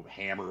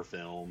 Hammer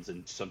films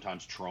and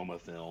sometimes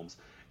Troma films.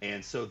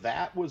 And so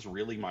that was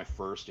really my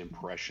first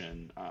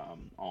impression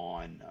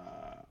on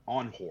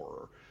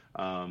horror.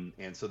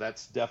 And so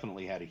that's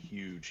definitely had a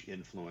huge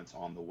influence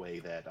on the way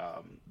that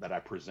I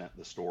present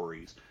the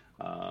stories.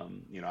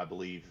 I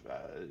believe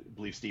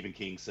Stephen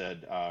King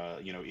said,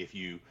 if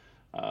you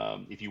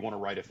want to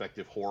write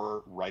effective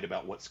horror, write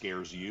about what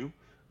scares you.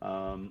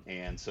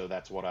 And so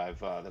that's what I've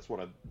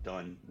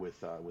done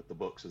with the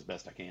books as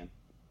best I can.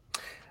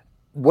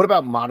 What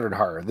about modern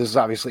horror? This is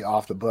obviously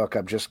off the book.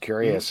 I'm just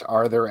curious.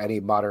 Are there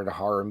any modern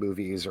horror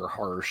movies or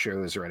horror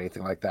shows or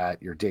anything like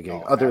that you're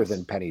digging other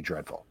than Penny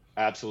Dreadful?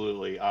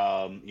 Absolutely.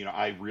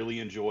 I really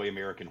enjoy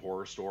American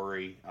Horror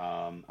Story.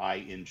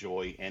 I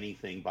enjoy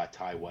anything by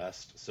Ty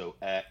West. So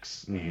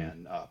X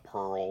and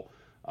Pearl,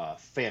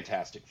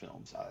 fantastic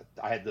films.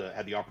 I had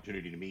the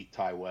opportunity to meet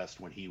Ty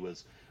West when he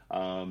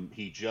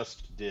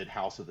just did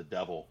House of the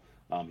Devil.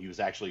 He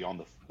was actually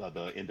on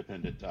the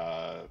independent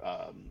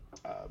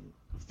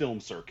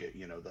film circuit,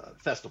 the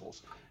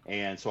festivals,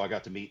 and so I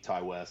got to meet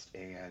Ty West,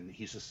 and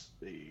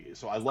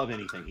so I love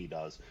anything he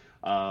does.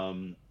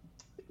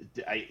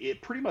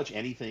 Pretty much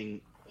anything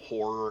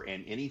horror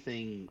and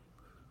anything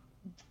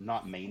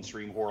not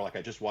mainstream horror. Like,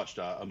 I just watched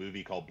a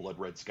movie called Blood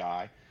Red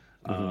Sky.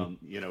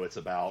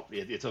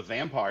 It's a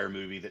vampire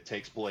movie that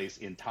takes place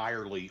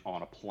entirely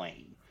on a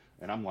plane,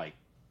 and I'm like,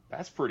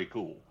 that's pretty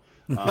cool.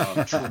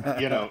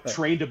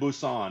 Train to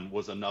Busan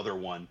was another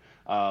one.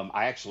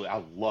 I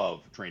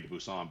love Train to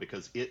Busan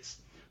because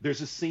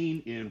there's a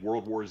scene in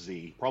World War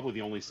Z, probably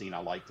the only scene I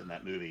liked in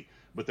that movie,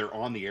 but they're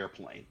on the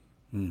airplane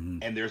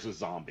and there's a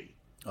zombie.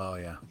 Oh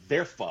yeah.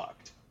 They're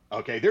fucked.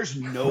 Okay, there's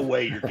no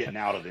way you're getting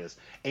out of this.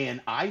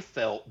 And I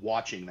felt,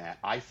 watching that,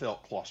 I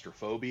felt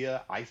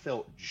claustrophobia, I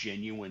felt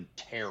genuine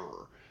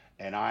terror.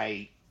 And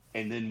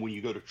then when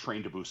you go to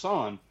Train to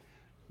Busan,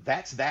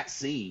 that's that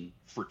scene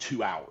for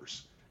 2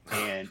 hours.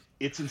 And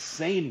it's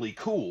insanely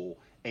cool.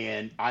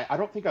 And I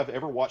don't think I've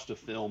ever watched a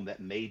film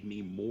that made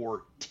me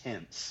more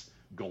tense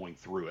going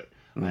through it.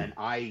 And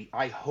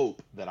I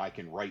hope that I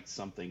can write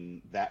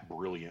something that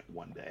brilliant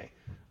one day.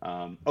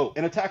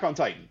 And Attack on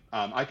Titan.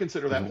 I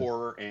consider that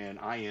horror, and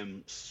I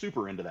am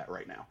super into that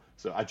right now.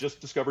 So I just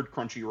discovered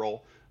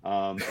Crunchyroll,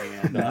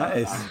 and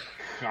Nice. I'm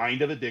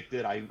kind of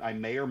addicted. I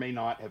may or may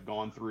not have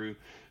gone through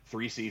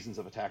 3 seasons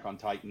of Attack on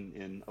Titan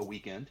in a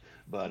weekend,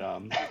 but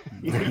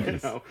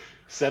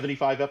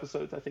 75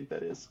 episodes, I think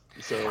that is.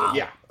 So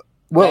yeah,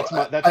 Well,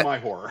 that's my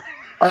horror.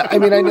 I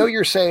mean, I know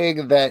you're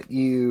saying that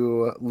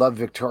you love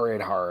Victorian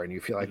horror and you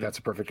feel like that's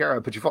a perfect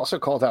era, but you've also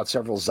called out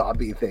several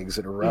zombie things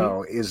in a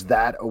row. Is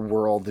that a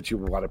world that you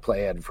would want to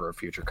play in for a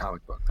future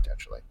comic book,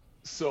 potentially?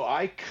 So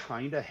I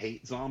kind of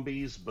hate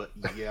zombies, but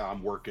yeah,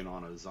 I'm working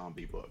on a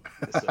zombie book.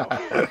 So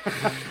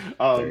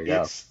There you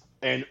go.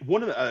 and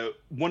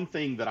one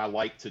thing that I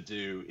like to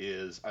do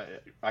is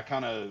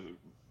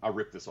I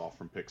rip this off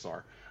from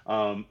Pixar,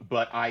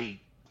 but I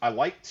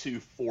like to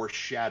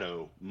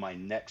foreshadow my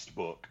next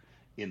book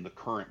in the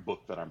current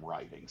book that I'm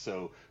writing.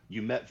 So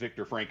you met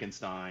Victor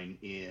Frankenstein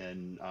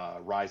in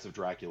Rise of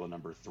Dracula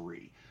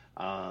 #3.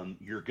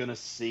 You're going to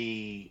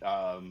see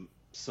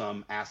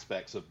some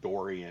aspects of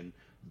Dorian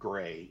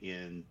Gray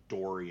in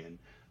Dorian.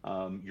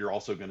 You're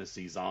also going to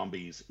see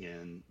zombies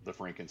in the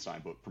Frankenstein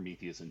book,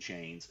 Prometheus in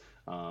Chains,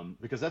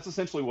 because that's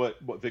essentially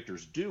what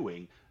Victor's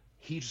doing.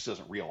 He just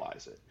doesn't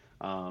realize it.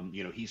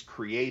 He's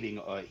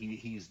creating,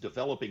 he's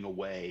developing a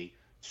way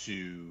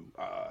to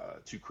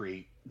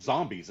create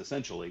zombies,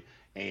 essentially,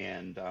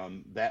 and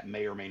that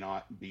may or may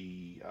not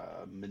be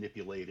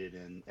manipulated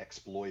and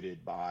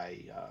exploited by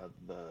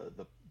the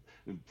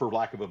for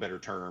lack of a better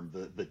term,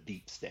 the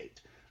deep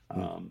state.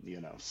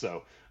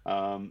 So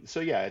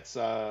yeah, it's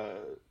I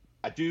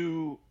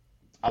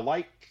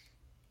like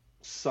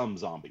some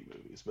zombie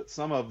movies, but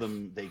some of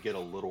them they get a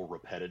little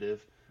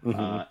repetitive,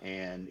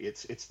 and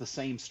it's the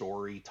same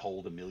story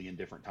told a million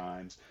different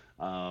times.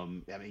 I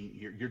mean,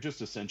 you're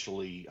just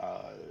essentially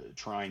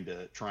trying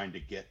to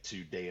get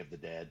to Day of the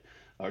Dead,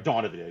 or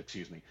Dawn of the Dead,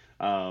 excuse me.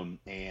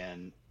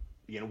 And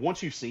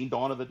once you've seen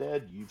Dawn of the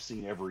Dead, you've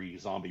seen every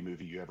zombie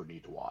movie you ever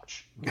need to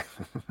watch.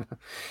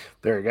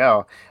 There you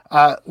go.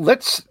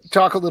 Let's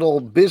talk a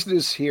little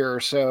business here.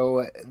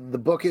 So the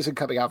book isn't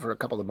coming out for a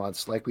couple of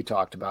months, like we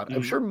talked about.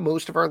 I'm sure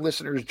most of our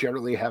listeners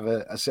generally have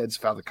a sense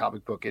of how the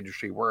comic book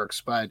industry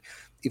works. But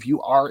if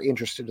you are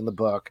interested in the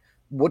book,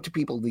 what do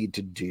people need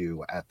to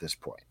do at this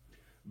point?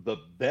 The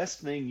best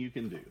thing you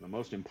can do, the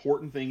most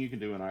important thing you can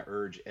do, and I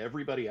urge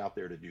everybody out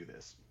there to do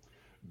this,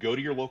 go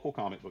to your local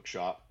comic book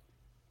shop,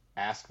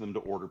 ask them to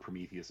order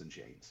Prometheus and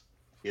Chains.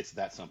 It's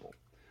that simple.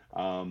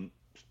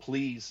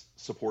 Please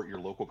support your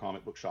local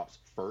comic book shops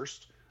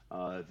first.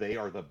 They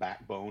are the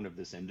backbone of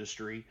this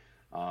industry.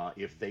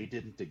 If they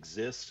didn't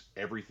exist,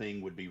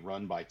 everything would be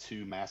run by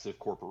two massive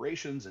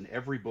corporations, and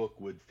every book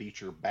would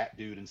feature Bat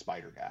Dude and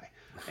Spider Guy,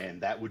 and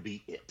that would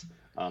be it.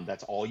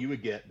 That's all you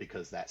would get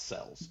because that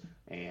sells.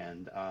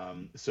 And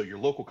so your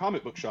local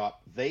comic book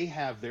shop, they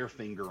have their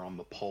finger on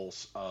the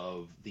pulse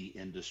of the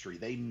industry.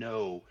 They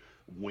know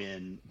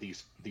when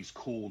these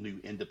cool new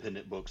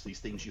independent books, these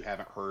things you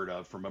haven't heard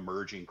of from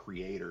emerging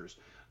creators.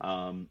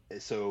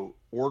 So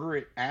order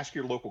it, ask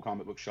your local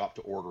comic book shop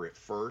to order it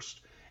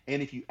first.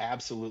 And if you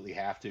absolutely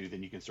have to,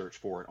 then you can search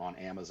for it on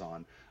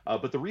Amazon.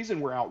 But the reason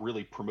we're out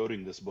really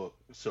promoting this book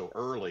so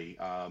early,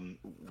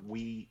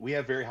 we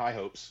have very high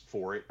hopes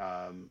for it.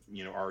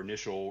 Our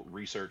initial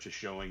research is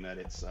showing that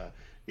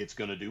it's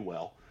going to do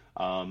well.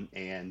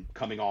 And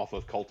coming off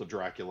of Cult of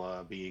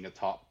Dracula being a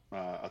top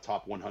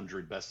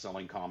 100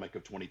 best-selling comic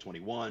of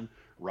 2021,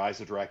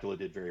 Rise of Dracula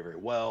did very, very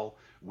well.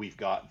 We've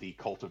got the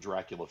Cult of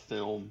Dracula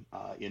film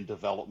in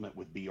development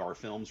with BR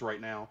Films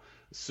right now.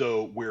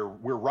 So we're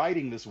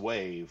riding this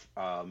wave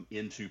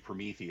into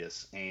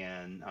Prometheus,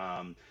 and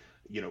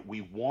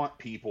we want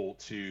people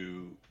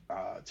to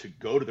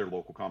go to their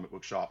local comic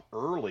book shop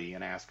early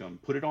and ask them,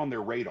 put it on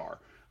their radar.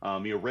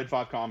 Red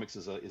 5 Comics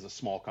is a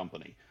small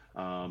company.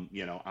 I'm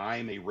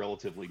a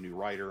relatively new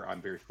writer.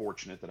 I'm very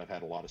fortunate that I've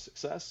had a lot of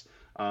success.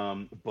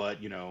 But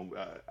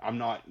I'm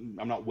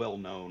not well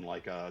known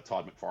like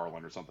Todd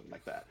McFarlane or something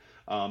like that.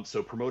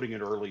 So promoting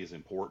it early is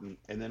important.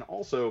 And then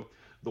also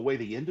the way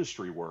the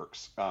industry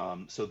works.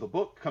 So the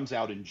book comes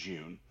out in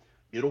June.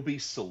 It'll be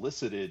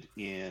solicited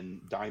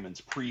in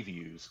Diamond's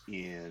previews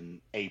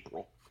in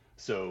April.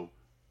 So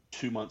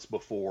 2 months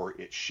before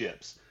it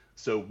ships.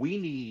 So we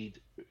need,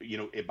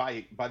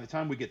 by the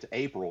time we get to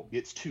April,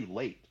 it's too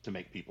late to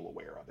make people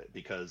aware of it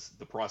because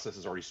the process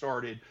has already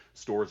started.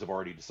 Stores have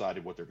already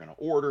decided what they're going to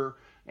order,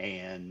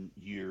 and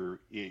you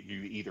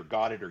either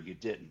got it or you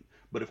didn't.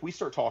 But if we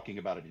start talking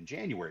about it in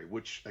January,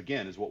 which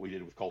again is what we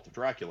did with Cult of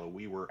Dracula,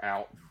 we were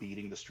out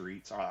beating the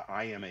streets.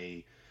 I am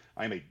a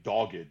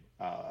dogged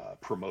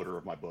promoter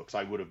of my books.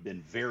 I would have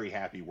been very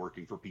happy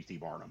working for P.T.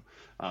 Barnum.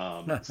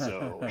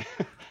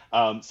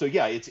 So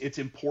yeah, it's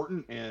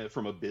important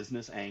from a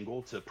business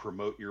angle to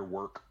promote your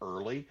work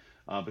early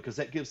because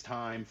that gives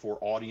time for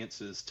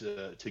audiences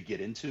to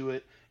get into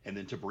it and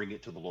then to bring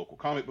it to the local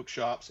comic book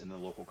shops, and the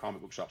local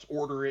comic book shops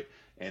order it,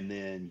 and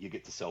then you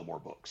get to sell more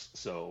books.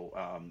 So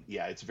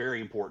yeah, it's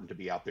very important to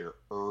be out there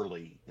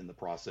early in the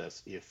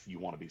process if you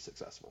want to be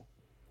successful.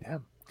 Yeah.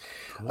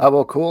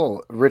 Well,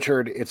 cool.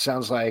 Richard, it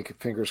sounds like,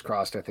 fingers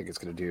crossed, I think it's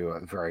going to do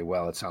very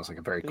well. It sounds like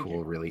a very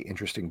cool, really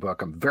interesting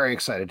book. I'm very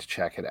excited to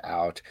check it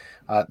out.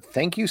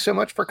 Thank you so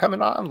much for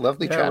coming on.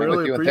 Lovely chatting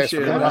with you. And thanks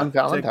for coming on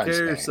Valentine's Day. Take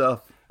care of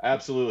yourself.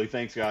 Absolutely.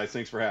 Thanks, guys.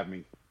 Thanks for having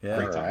me. Yeah.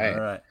 Great time.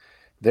 All right.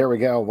 There we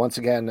go. Once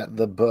again,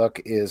 the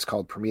book is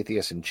called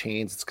Prometheus and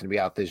Chains. It's going to be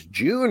out this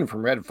June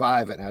from Red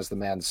 5. And as the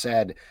man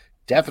said,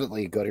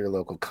 definitely go to your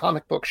local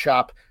comic book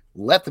shop.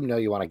 Let them know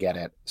you want to get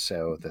it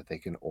so that they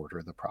can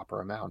order the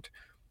proper amount.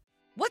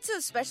 What's so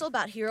special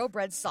about Hero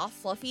Bread's soft,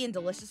 fluffy, and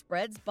delicious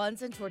breads,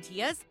 buns, and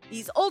tortillas?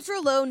 These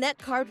ultra-low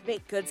net-carb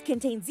baked goods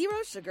contain zero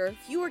sugar,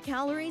 fewer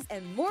calories,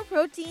 and more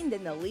protein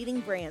than the leading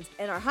brands,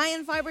 and are high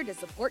in fiber to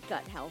support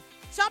gut health.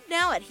 Shop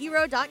now at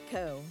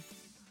hero.co.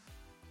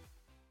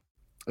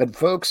 And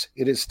folks,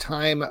 it is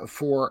time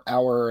for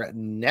our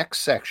next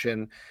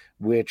section,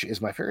 which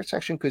is my favorite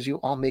section because you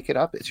all make it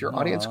up. It's your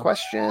audience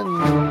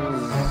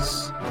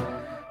questions.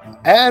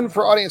 And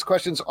for audience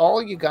questions,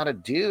 all you got to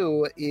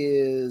do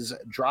is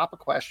drop a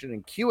question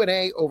in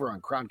Q&A over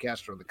on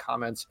Crowdcast or in the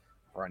comments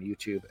or on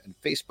YouTube and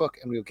Facebook,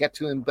 and we'll get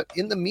to them. But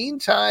in the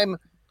meantime,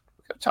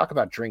 we've got to talk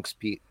about drinks,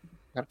 Pete.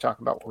 We've got to talk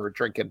about what we're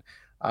drinking.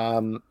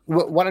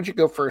 Why don't you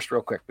go first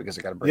real quick because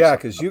I got to bring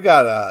because you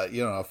got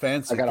a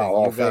fancy thing. You got a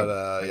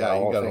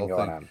whole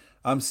thing.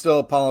 I'm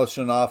still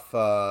polishing off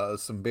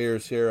some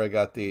beers here. I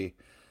got the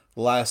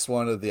last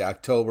one of the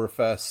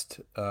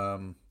Oktoberfest.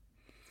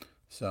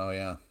 So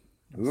yeah.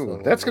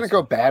 Ooh, that's going to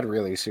go bad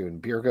really soon.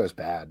 Beer goes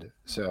bad.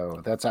 So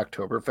that's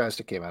Oktoberfest.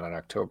 It came out in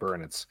October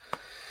and it's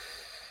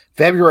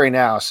February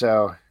now.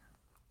 So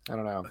I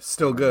don't know.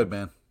 Still good,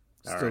 man.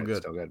 Still good.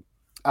 Still good.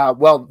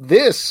 Well,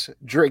 this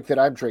drink that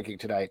I'm drinking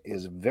tonight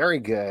is very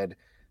good.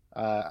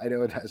 I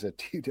know it has a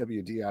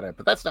TWD on it,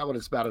 but that's not what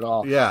it's about at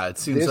all. Yeah, it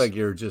seems like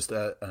you're just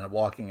a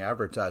walking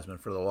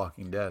advertisement for The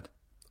Walking Dead.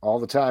 All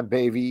the time,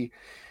 baby.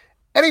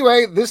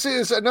 Anyway, this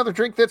is another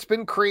drink that's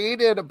been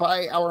created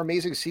by our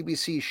amazing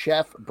CBC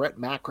chef, Brett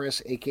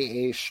Macris,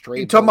 a.k.a. Stray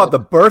You talking about the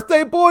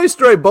birthday boy,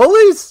 Stray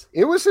Bullies?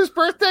 It was his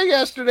birthday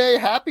yesterday.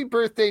 Happy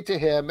birthday to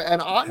him.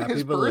 And on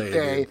his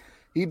birthday,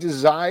 he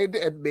designed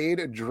and made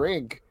a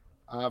drink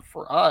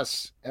for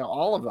us and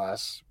all of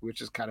us,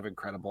 which is kind of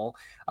incredible.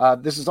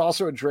 This is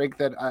also a drink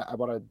that I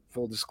want a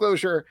full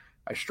disclosure.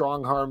 I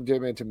strong-armed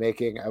him into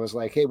making. I was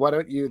like, hey, why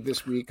don't you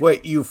this week?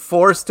 Wait, you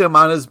forced him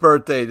on his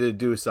birthday to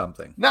do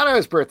something? Not on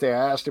his birthday.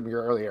 I asked him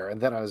here earlier.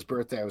 And then on his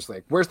birthday, I was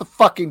like, where's the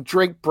fucking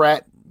drink,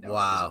 Brett? No,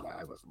 wow.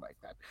 I wasn't like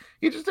that.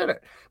 He just did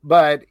it.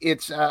 But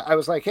it's, I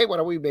was like, hey, why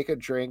don't we make a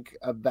drink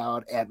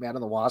about Ant-Man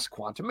and the Wasp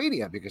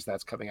Quantumania? Because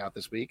that's coming out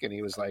this week. And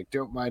he was like,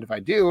 don't mind if I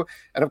do.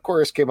 And of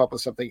course, came up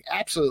with something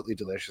absolutely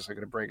delicious. I'm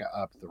going to bring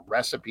up the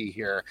recipe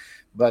here.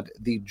 But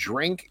the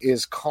drink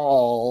is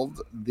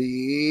called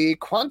the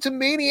Quantum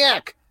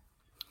Maniac.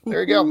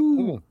 There you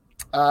go.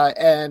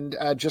 And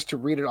just to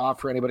read it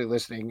off for anybody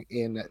listening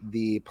in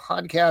the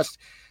podcast,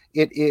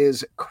 it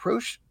is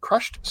crushed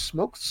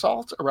smoked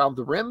salt around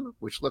the rim,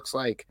 which looks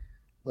like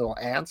little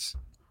ants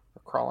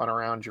crawling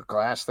around your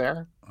glass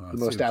there. The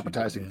most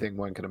appetizing thing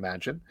one can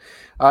imagine.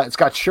 It's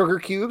got sugar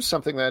cubes,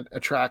 something that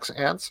attracts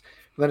ants.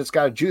 And then it's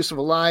got a juice of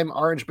a lime,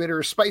 orange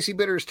bitters, spicy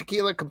bitters,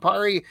 tequila,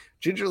 Campari,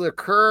 ginger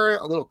liqueur,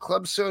 a little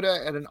club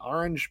soda, and an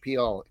orange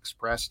peel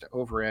expressed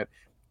over it.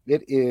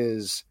 It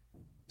is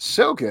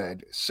so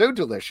good, so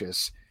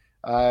delicious.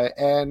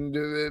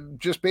 And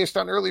just based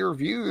on early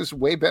reviews,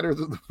 way better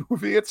than the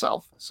movie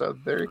itself. So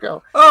there you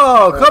go.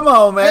 Oh, come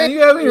on, man.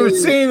 You haven't even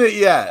seen it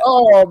yet.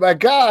 Oh, my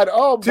God.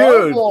 Oh,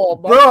 dude, Marvel.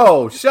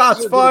 Bro,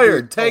 shots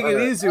fired. Take it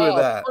easy with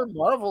that.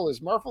 Marvel.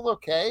 Is Marvel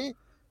okay?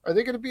 Are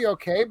they going to be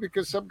okay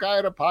because some guy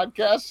on a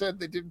podcast said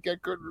they didn't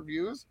get good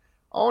reviews?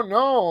 Oh,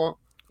 no.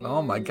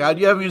 Oh, my God.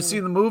 You haven't even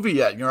seen the movie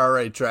yet, and you're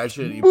already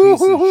trashing it, you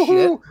piece of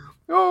shit.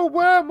 Oh,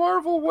 wow,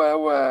 Marvel,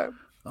 wow.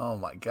 Oh,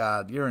 my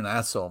God. You're an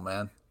asshole,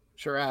 man.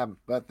 Sure am,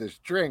 but this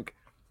drink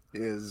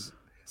is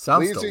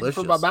sounds pleasing delicious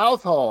from my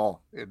mouth hole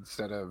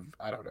instead of,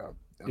 I don't know.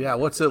 Yeah,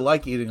 what's it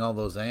like eating all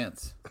those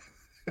ants?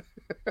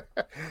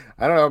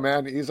 I don't know,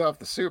 man. Ease off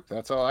the soup.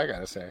 That's all I got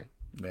to say.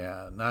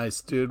 Yeah,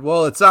 nice, dude.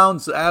 Well, it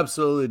sounds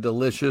absolutely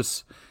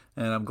delicious,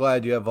 and I'm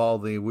glad you have all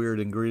the weird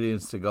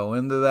ingredients to go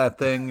into that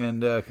thing,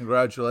 and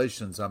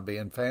congratulations on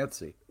being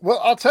fancy. Well,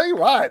 I'll tell you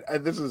what,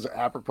 this is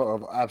apropos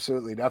of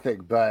absolutely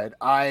nothing, but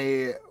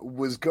I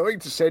was going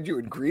to send you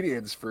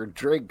ingredients for a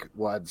drink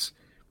once,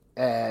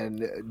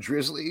 and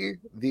Drizzly,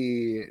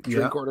 the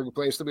drink ordering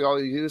place that we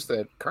all use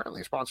that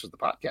currently sponsors the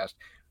podcast,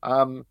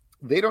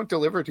 they don't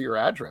deliver to your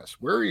address.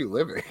 Where are you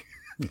living?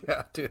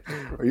 Yeah, dude.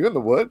 Are you in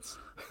the woods?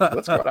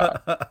 What's going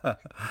on?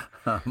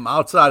 I'm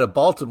outside of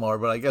Baltimore,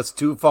 but I guess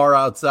too far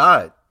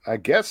outside. I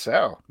guess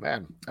so,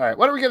 man. All right,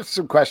 why don't we get to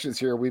some questions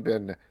here? We've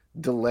been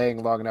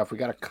delaying long enough. We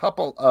got a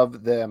couple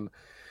of them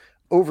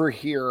over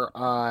here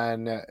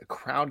on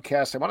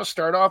Crowdcast. I want to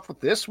start off with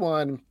this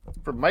one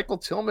from Michael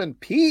Tillman.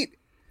 Pete,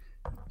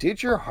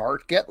 did your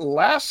heart get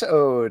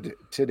lassoed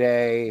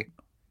today?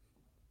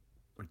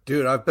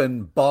 Dude, I've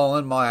been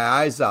bawling my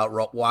eyes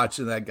out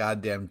watching that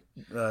goddamn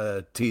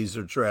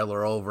teaser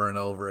trailer over and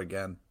over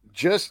again.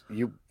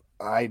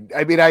 I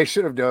mean, I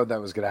should have known that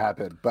was going to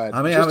happen. But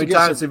how many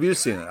times have you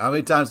seen it? How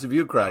many times have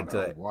you cried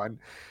today? One.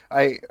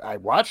 I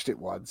watched it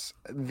once.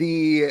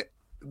 The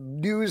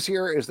news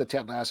here is that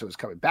Ted Lasso is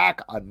coming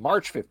back on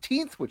March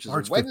 15th, which is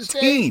March Wednesday.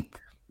 15th.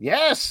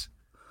 Yes.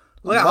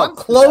 Look how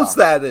close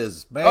that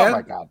is, man. Oh,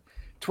 my God.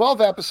 12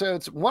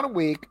 episodes, one a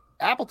week.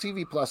 Apple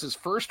TV Plus's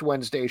first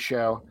Wednesday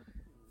show.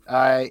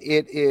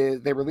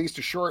 They released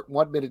a short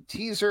 1-minute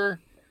teaser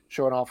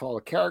showing off all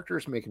the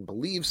characters, making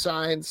believe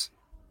signs.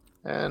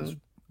 And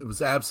it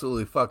was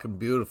absolutely fucking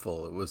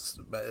beautiful. It was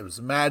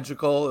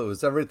magical. It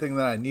was everything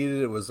that I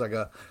needed. It was like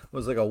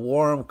a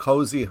warm,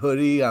 cozy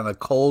hoodie on a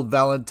cold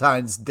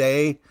Valentine's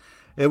Day.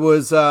 It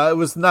was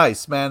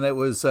nice, man. It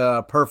was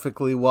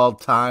perfectly well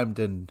timed,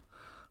 and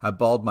I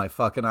bawled my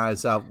fucking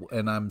eyes out.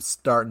 And I'm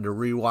starting to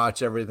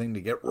rewatch everything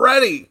to get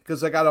ready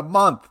because I got a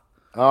month.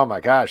 Oh my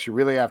gosh, you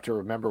really have to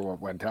remember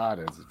what went on.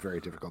 It's very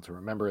difficult to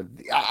remember.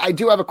 I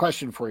do have a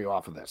question for you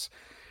off of this,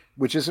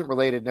 which isn't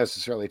related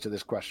necessarily to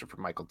this question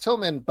from Michael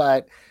Tillman,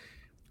 but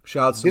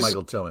shouts to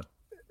Michael Tillman.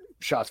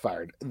 Shots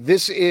fired.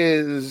 This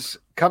is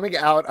coming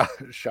out.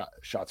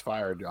 Shots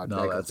fired. On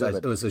no,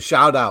 it was a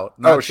shout out.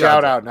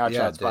 Shout out, not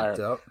shots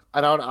fired.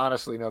 I don't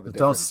honestly know the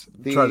difference.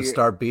 Don't try to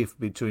start beef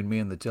between me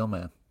and the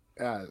Tillman.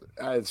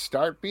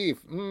 Start beef.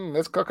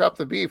 Let's cook up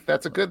the beef.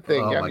 That's a good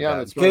thing. Oh, yum, yum.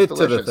 It Get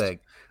delicious. To the thing.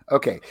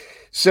 Okay,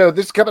 so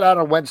this is coming out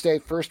on Wednesday,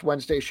 first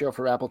Wednesday show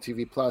for Apple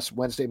TV Plus,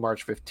 Wednesday,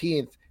 March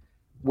 15th.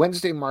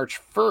 Wednesday, March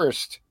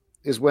 1st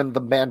is when The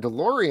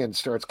Mandalorian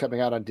starts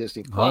coming out on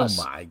Disney Plus.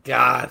 Oh, my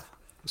God.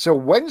 So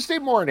Wednesday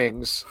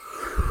mornings,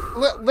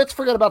 let's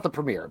forget about the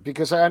premiere,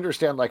 because I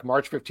understand like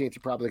March 15th,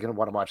 you're probably going to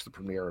want to watch the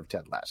premiere of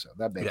Ted Lasso.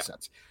 That makes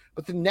sense.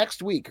 But the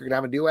next week, you're going to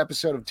have a new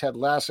episode of Ted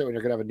Lasso and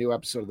you're going to have a new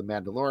episode of The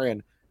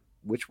Mandalorian.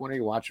 Which one are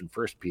you watching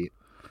first, Pete?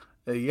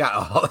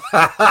 Yeah,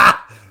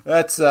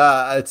 that's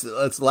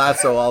it's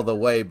Lasso all the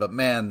way. But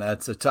man,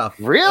 that's a tough.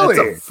 Really,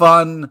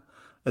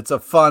 it's a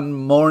fun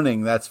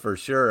morning. That's for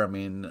sure. I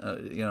mean,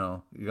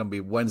 you're gonna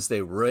be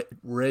Wednesday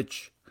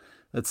rich.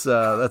 That's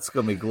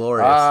gonna be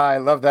glorious. I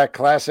love that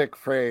classic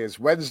phrase: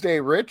 Wednesday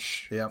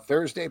rich,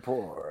 Thursday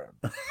poor.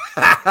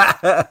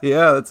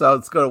 Yeah, that's how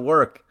it's gonna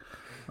work.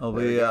 I'll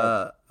be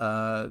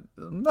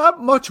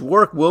not much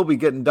work will be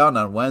getting done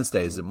on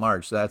Wednesdays in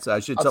March. I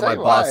should tell my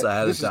boss ahead of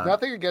time. This is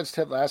nothing against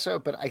Ted Lasso,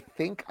 but I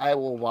think I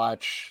will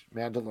watch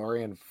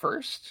Mandalorian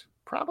first,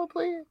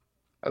 probably,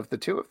 of the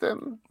two of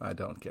them. I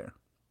don't care.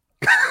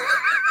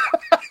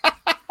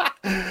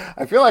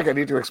 I feel like I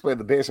need to explain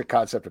the basic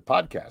concept of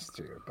podcasts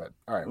to you, but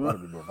all right, why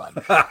don't we move on?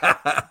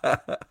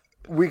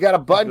 We got a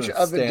bunch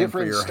of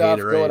different stuff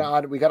going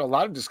on. We got a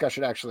lot of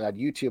discussion actually on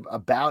YouTube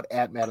about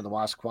Ant-Man and the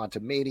Wasp: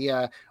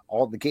 Quantumania.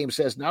 All the game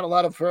says not a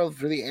lot of for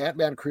the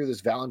Ant-Man crew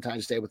this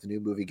Valentine's Day, with the new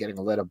movie getting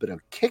a little bit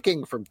of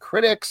kicking from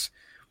critics.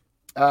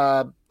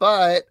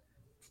 But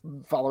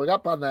following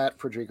up on that,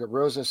 Frederica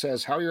Rosa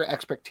says, how are your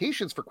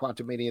expectations for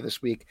Quantumania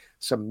this week?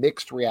 Some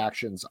mixed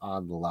reactions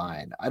on the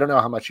line. I don't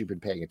know how much you've been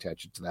paying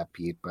attention to that,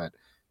 Pete, but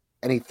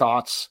any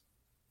thoughts?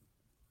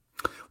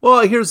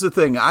 Well, here's the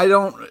thing. I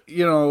don't,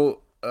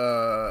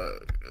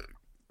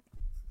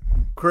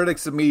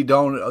 critics and me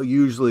don't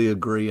usually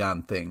agree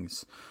on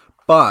things,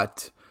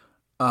 but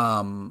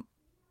I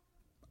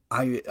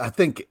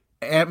think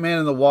Ant-Man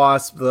and the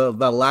Wasp, the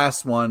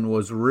last one,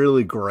 was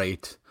really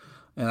great,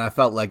 and I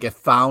felt like it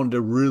found a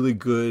really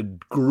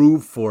good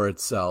groove for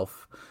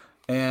itself.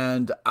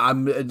 And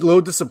I'm a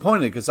little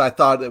disappointed because I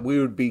thought that we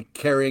would be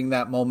carrying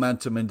that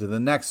momentum into the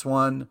next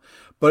one,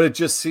 but it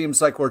just seems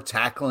like we're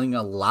tackling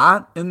a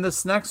lot in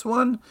this next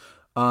one.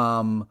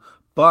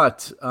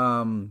 But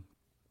Kang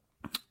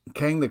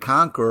the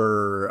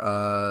Conqueror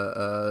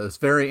is a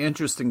very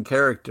interesting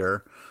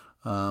character.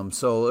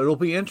 So it'll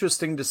be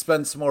interesting to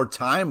spend some more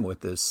time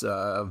with this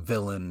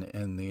villain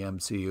in the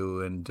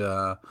MCU. And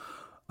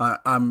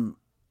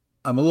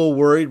I'm a little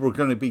worried we're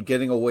going to be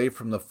getting away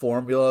from the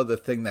formula, the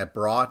thing that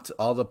brought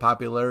all the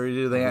popularity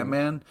to the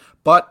Ant-Man.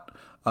 But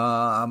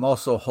I'm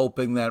also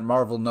hoping that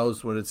Marvel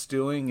knows what it's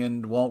doing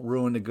and won't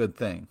ruin a good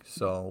thing.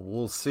 So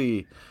we'll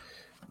see.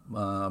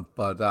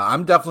 But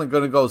I'm definitely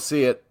going to go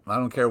see it. I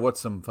don't care what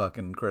some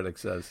fucking critic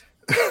says.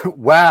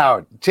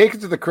 Wow. Take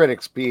it to the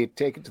critics, Pete.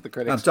 Take it to the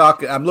critics.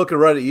 I'm looking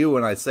right at you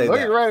when I say that.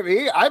 Looking right at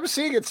me. I'm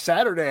seeing it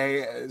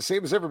Saturday,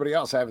 same as everybody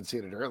else. I haven't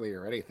seen it early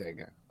or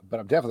anything, but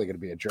I'm definitely going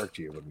to be a jerk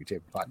to you when we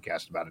tape a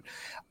podcast about it.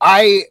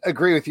 I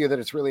agree with you that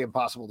it's really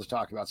impossible to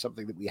talk about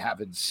something that we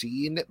haven't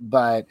seen,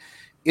 but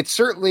it's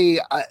certainly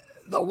a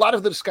lot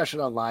of the discussion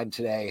online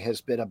today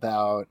has been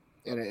about,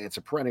 and it's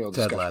a perennial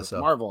discussion with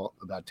Marvel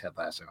about Ted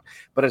Lasso,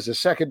 but as a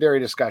secondary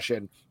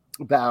discussion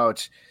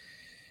about,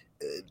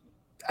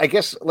 I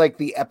guess, like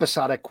the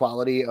episodic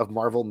quality of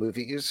Marvel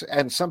movies.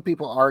 And some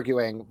people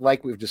arguing,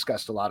 like we've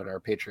discussed a lot in our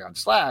Patreon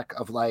Slack,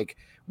 of like,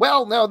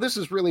 well, no, this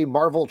is really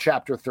Marvel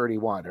chapter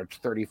 31 or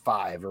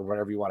 35 or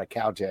whatever you want to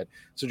count it.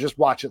 So just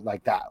watch it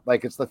like that.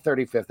 Like it's the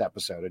 35th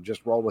episode and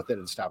just roll with it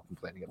and stop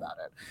complaining about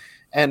it.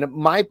 And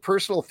my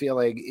personal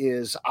feeling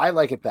is I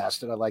like it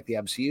best, and I like the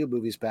MCU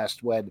movies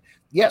best when,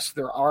 yes,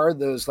 there are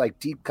those like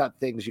deep cut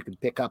things you can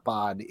pick up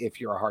on if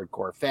you're a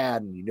hardcore fan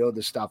and you know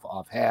the stuff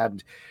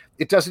offhand.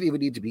 It doesn't even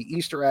need to be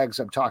Easter eggs.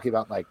 I'm talking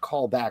about like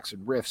callbacks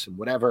and riffs and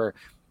whatever,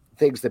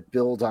 things that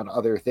build on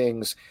other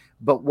things.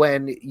 But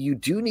when you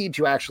do need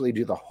to actually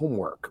do the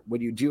homework,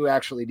 when you do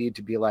actually need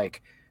to be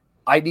like,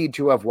 I need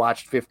to have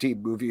watched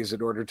 15 movies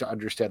in order to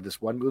understand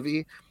this one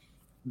movie,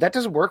 that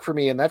doesn't work for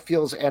me. And that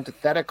feels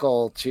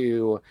antithetical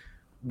to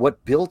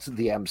what built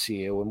the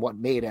MCU and what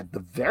made, at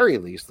the very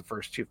least, the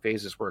first two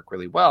phases work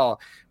really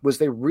well, was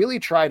they really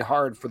tried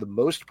hard for the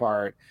most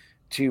part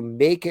to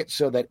make it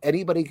so that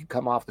anybody could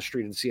come off the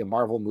street and see a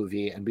Marvel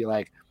movie and be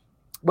like,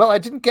 well, I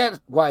didn't get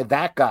why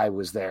that guy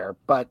was there,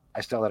 but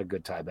I still had a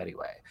good time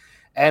anyway.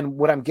 And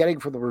what I'm getting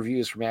from the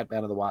reviews from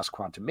Ant-Man and the Wasp: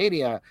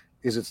 Quantumania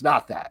is it's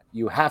not that.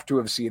 You have to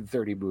have seen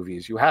 30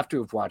 movies. You have to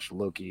have watched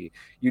Loki.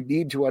 You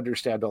need to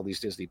understand all these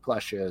Disney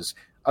Plus shows.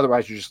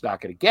 Otherwise, you're just not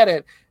going to get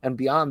it. And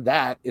beyond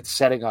that, it's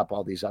setting up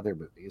all these other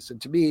movies.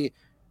 And to me,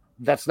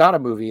 that's not a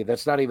movie.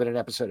 That's not even an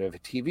episode of a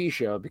TV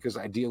show, because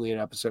ideally an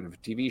episode of a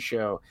TV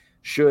show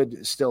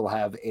should still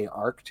have an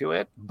arc to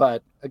it.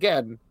 But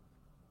again,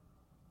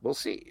 we'll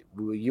see.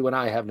 You and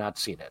I have not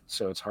seen it,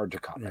 so it's hard to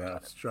comment on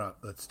it.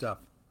 That's tough.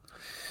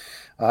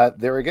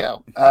 There we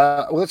go.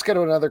 Let's go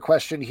to another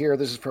question here.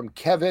 This is from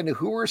Kevin.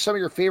 Who are some of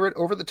your favorite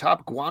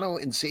over-the-top guano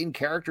insane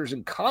characters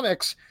in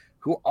comics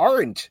who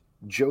aren't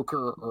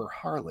Joker or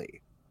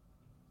Harley?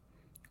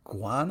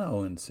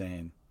 Guano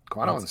insane.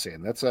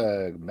 Insane. That's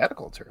a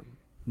medical term.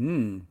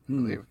 I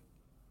believe.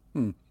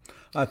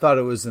 I thought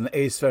it was an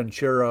Ace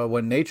Ventura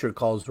When Nature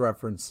Calls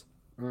reference.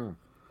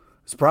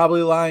 It's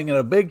probably lying in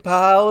a big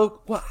pile of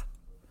what?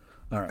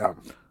 All right.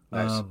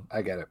 Nice.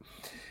 I get it.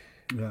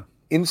 Yeah.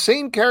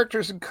 Insane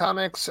characters in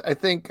comics. I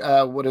think,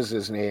 what is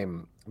his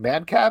name?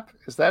 Madcap?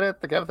 Is that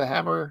it? The guy with the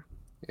hammer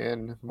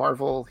in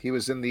Marvel? He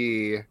was in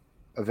the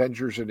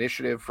Avengers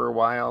Initiative for a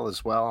while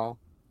as well.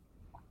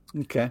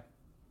 Okay.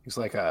 He's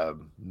like a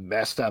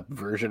messed up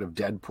version of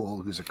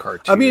Deadpool who's a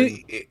cartoon. I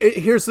mean,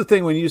 here's the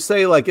thing. When you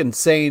say like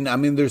insane, I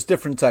mean, there's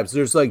different types.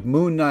 There's like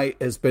Moon Knight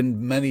has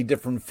been many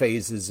different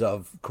phases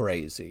of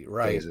crazy,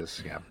 right?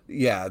 Phases, yeah.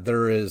 Yeah,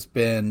 there has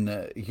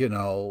been,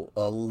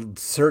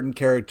 certain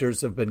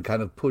characters have been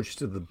kind of pushed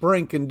to the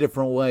brink in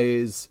different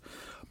ways.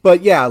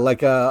 But yeah,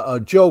 like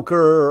a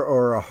Joker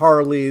or a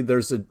Harley,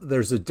 there's a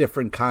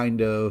different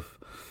kind of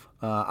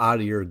out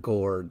of your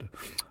gourd.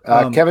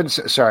 Kevin,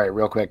 sorry,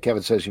 real quick.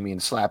 Kevin says you mean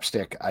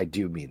slapstick. I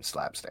do mean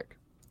slapstick.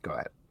 Go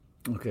ahead.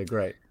 Okay,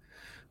 great.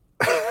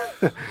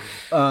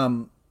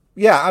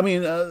 Yeah, I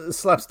mean,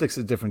 slapstick's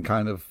a different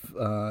kind of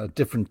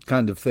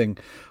thing.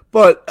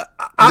 But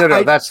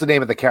no, that's the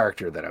name of the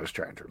character that I was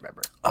trying to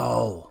remember.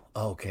 Oh,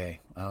 okay.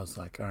 I was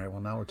like, all right,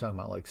 well, now we're talking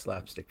about like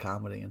slapstick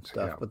comedy and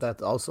stuff, Yeah. but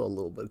that's also a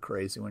little bit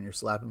crazy when you're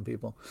slapping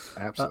people.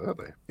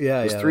 Absolutely.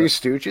 Yeah, Those yeah. Three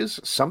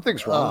Stooges,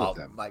 something's wrong with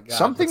them. My God.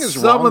 Something is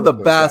wrong Some of the with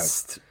those guys.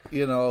 best,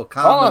 comedy.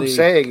 All I'm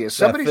saying is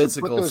somebody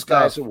should put those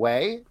guys stuff.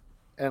 away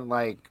and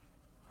like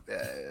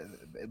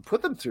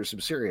put them through some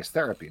serious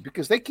therapy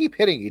because they keep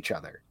hitting each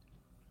other.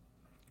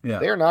 Yeah.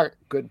 They're not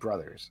good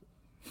brothers.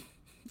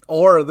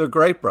 Or they're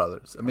great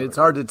brothers. I mean, it's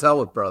hard to tell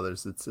with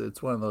brothers.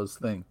 It's one of those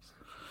things.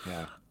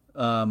 Yeah.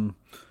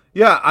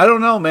 Yeah, I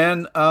don't know,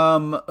 man.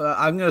 I'm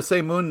going to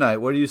say Moon Knight.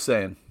 What are you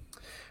saying?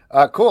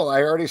 Cool.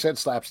 I already said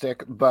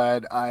slapstick,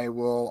 but I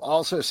will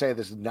also say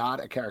this is not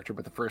a character,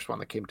 but the first one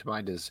that came to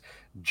mind is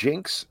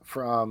Jinx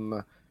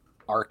from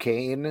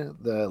Arcane,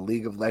 the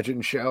League of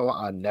Legends show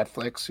on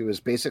Netflix, who is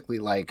basically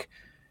like,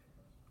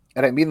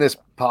 and I mean this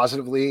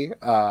positively,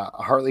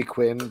 Harley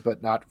Quinn,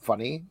 but not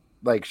funny.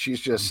 Like she's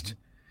just,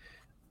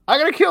 I'm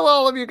going to kill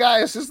all of you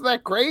guys. Isn't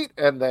that great?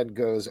 And then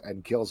goes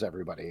and kills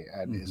everybody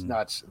and is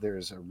nuts.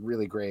 There's a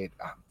really great,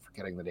 I'm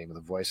forgetting the name of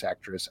the voice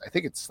actress. I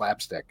think it's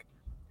Slapstick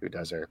who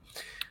does her.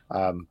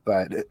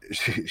 But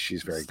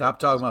she's very Stop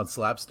talking about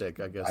slapstick,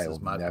 I guess, is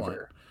my point.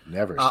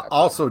 Never.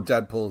 Also,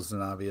 Deadpool is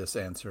an obvious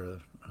answer.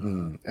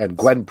 And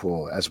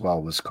Gwenpool as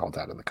well was called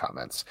out in the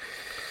comments.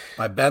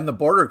 By Ben the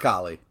Border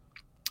Collie.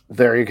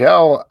 There you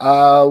go.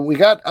 We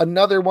got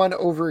another one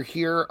over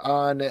here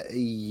on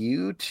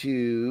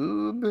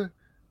YouTube.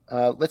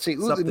 Let's see.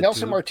 Ooh,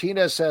 Nelson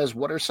Martinez says,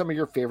 what are some of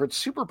your favorite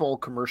Super Bowl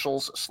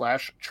commercials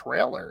 /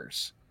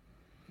 trailers?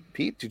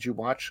 Pete, did you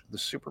watch the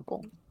Super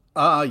Bowl?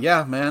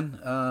 Yeah, man.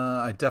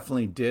 I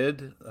definitely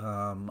did.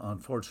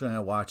 Unfortunately,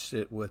 I watched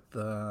it with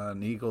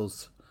an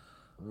Eagles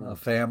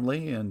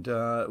family, and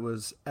it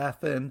was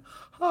effing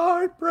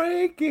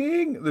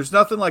heartbreaking. There's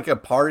nothing like a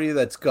party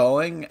that's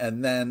going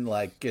and then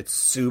like gets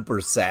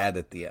super sad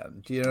at the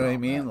end. Do you know what I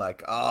mean? Man.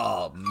 Like,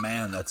 oh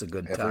man, that's a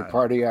good time. Every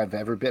party I've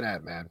ever been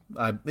at, man.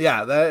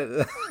 Yeah,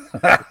 that.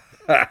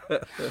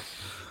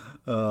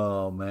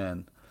 Oh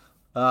man.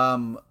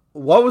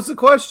 What was the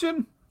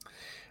question?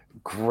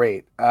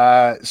 Great.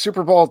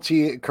 Super Bowl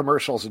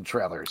commercials and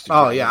trailers.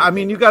 Oh yeah, I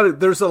mean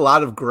there's a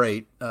lot of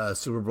great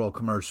Super Bowl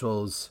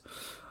commercials.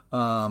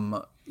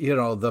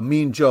 The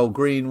Mean Joe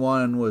Green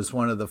one was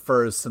one of the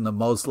first and the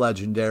most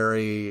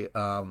legendary.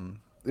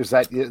 Is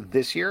that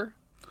this year?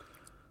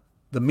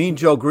 The Mean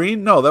Joe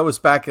Green? No, that was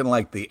back in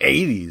like the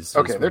 80s.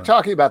 Okay, they're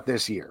talking about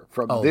this year.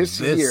 From this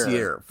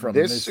year. From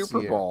this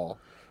Super Bowl,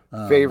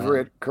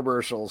 favorite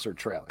commercials or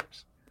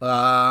trailers?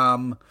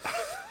 The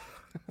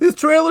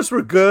trailers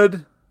were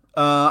good.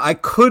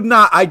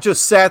 I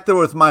just sat there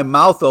with my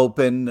mouth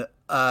open,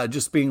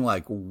 just being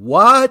like,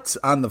 what?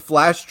 On the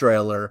Flash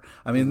trailer.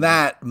 I mean,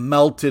 that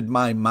melted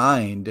my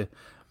mind.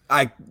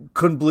 I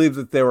couldn't believe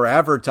that they were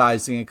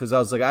advertising it because I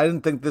was like, I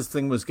didn't think this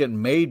thing was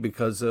getting made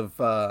because of,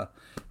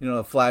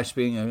 Flash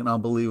being an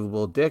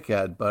unbelievable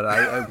dickhead, but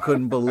I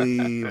couldn't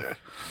believe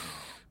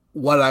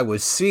what I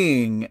was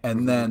seeing.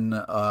 And then,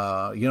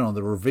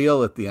 the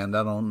reveal at the end,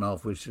 I don't know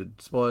if we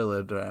should spoil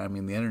it. I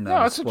mean, the internet.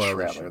 No, it's a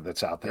trailer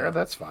that's out there.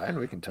 That's fine.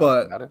 We can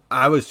talk about it.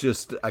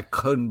 I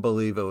couldn't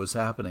believe it was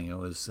happening. It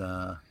was,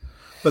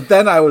 but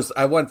then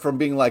I went from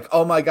being like,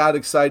 oh my God,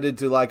 excited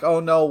to like, oh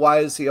no, why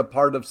is he a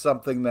part of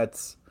something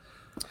that's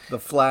the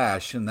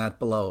Flash, and that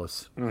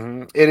blows.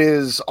 Mm-hmm. It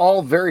is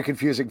all very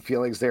confusing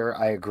feelings there.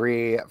 I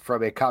agree.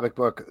 From a comic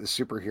book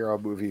superhero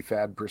movie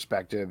fan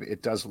perspective,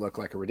 it does look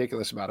like a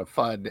ridiculous amount of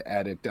fun,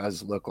 and it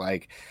does look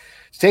like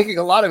it's taking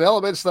a lot of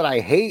elements that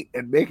I hate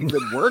and making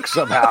them work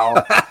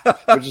somehow,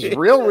 which is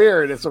real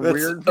weird. It's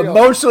weird feeling.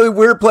 Emotionally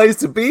weird place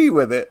to be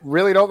with it.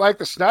 Really don't like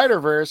the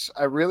Snyderverse.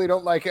 I really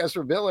don't like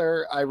Ezra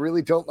Miller. I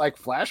really don't like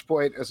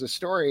Flashpoint as a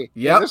story.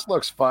 Yeah, this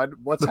looks fun.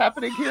 What's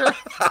happening here?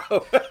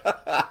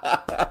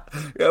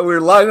 Yeah,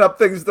 we're lining up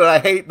things that I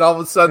hate, and all of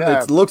a sudden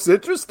it looks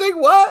interesting.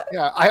 What?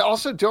 Yeah, I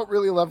also don't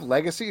really love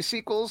legacy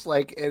sequels.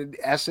 Like, in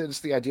essence,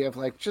 the idea of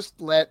like, just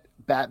let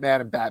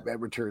Batman and Batman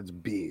Returns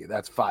be.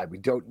 That's fine. We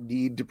don't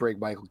need to bring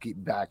Michael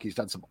Keaton back. He's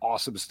done some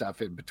awesome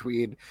stuff in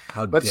between.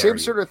 But same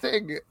sort of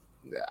thing.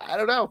 I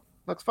don't know.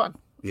 Looks fun.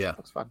 Yeah.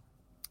 That's fun.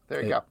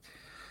 There you go.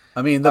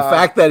 I mean, the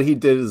fact that he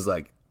did is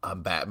like,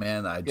 I'm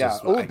Batman. Ben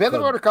the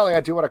Motor Collie,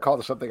 I do want to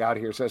call something out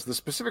here. Says the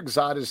specific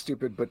Zod is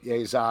stupid, but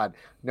yay Zod.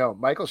 No,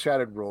 Michael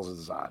Shannon rules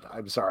as Zod.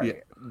 I'm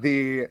sorry.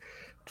 Yeah.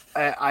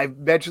 I've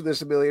mentioned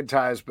this a million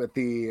times, but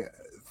the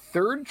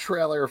third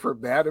trailer for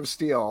Man of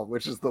Steel,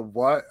 which is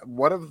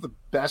one of the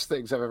best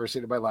things I've ever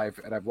seen in my life,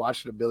 and I've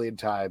watched it a million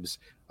times.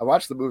 I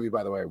watched the movie,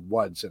 by the way,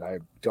 once, and I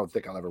don't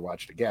think I'll ever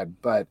watch it again.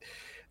 But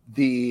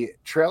the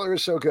trailer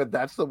is so good.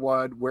 That's the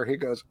one where he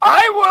goes,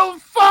 "I will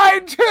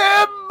find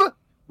him,"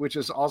 which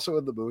is also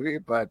in the movie.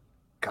 But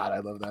God, I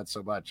love that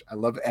so much. I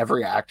love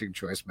every acting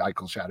choice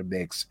Michael Shannon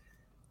makes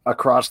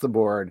across the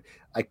board.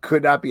 I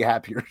could not be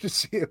happier to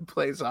see him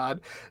play Zod,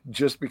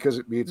 just because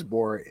it means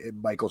more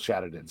in Michael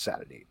Shannon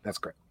insanity. That's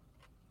great.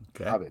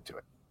 Okay. I'm into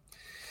it.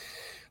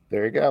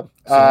 There you go.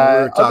 So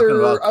we were talking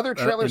about other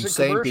trailers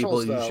and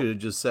commercials. People, you should have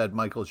just said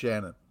Michael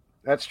Shannon.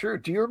 That's true.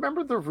 Do you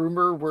remember the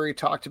rumor where he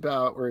talked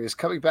about where he's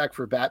coming back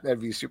for Batman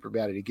v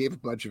Superman, and he gave a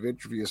bunch of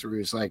interviews where he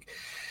was like,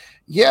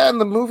 "Yeah, in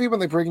the movie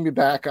when they bring me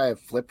back, I have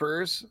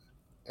flippers."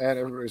 And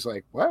everybody's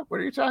like, "What?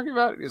 What are you talking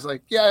about?" And he's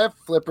like, "Yeah, I have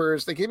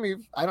flippers. They gave me,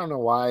 I don't know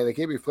why, they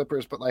gave me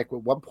flippers, but like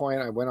at one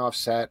point I went off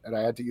set and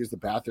I had to use the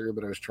bathroom,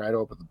 and I was trying to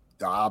open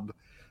the knob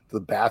to the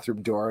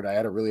bathroom door, and I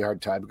had a really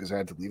hard time because I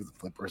had to leave the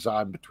flippers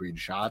on between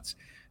shots."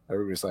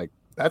 Everybody's like,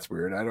 "That's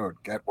weird. I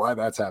don't get why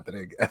that's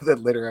happening." And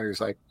then later on, he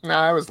was like, "Nah,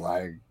 I was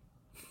lying.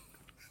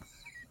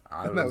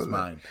 That was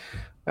mine."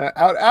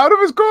 Out of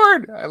his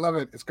gourd. I love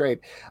it. It's great.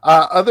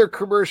 Other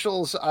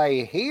commercials,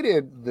 I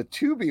hated the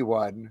Tubi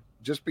one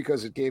just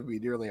because it gave me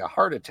nearly a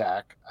heart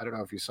attack. I don't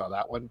know if you saw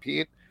that one,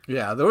 Pete.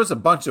 Yeah, there was a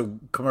bunch of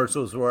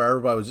commercials where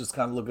everybody was just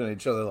kind of looking at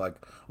each other like,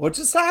 "What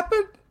just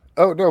happened?"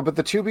 Oh, no, but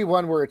the Tubi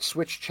one where it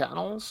switched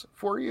channels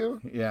for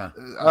you? Yeah.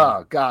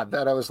 Oh, God,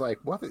 that I was like,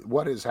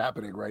 what is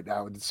happening right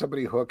now? Did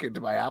somebody hook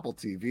into my Apple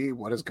TV?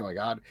 What is going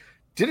on?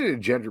 Didn't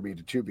engender me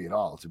to Tubi at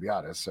all, to be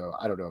honest, so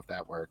I don't know if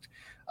that worked.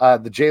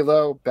 The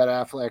J-Lo, Ben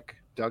Affleck,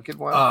 Duncan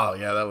one. Oh,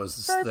 yeah, that was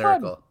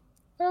hysterical.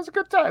 That was a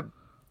good time.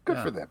 Good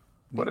for them.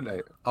 What a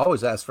night.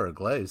 Always ask for a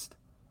glazed.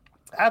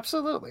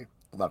 Absolutely.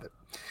 Love it.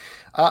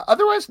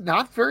 Otherwise,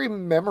 not very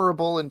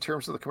memorable in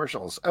terms of the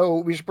commercials. Oh,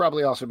 we should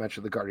probably also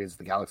mention the Guardians of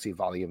the Galaxy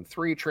Volume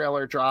 3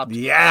 trailer dropped.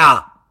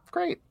 Yeah.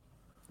 Great.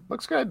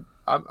 Looks good.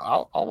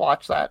 I'll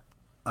watch that.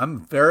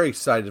 I'm very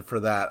excited for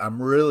that.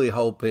 I'm really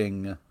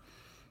hoping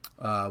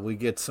we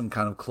get some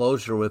kind of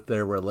closure with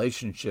their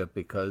relationship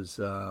because,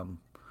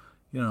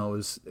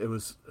 it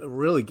was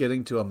really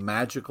getting to a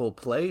magical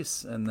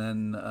place, and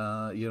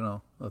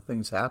then,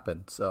 things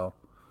happened. So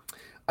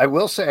I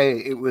will say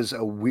it was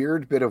a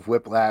weird bit of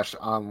whiplash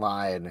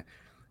online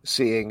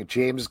seeing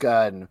James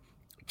Gunn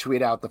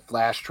tweet out the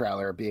Flash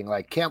trailer being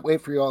like, "Can't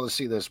wait for you all to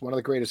see this. One of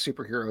the greatest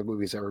superhero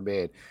movies ever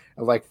made."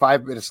 And like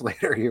 5 minutes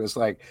later, he was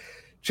like,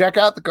 "Check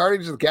out the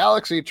Guardians of the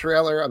Galaxy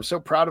trailer. I'm so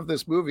proud of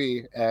this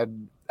movie."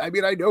 And I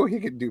mean, I know he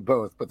can do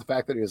both, but the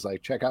fact that he was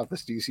like, "Check out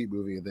this DC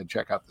movie and then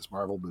check out this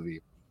Marvel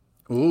movie."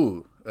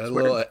 Ooh,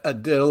 I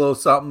did a little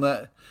something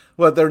that,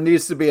 there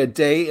needs to be a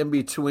day in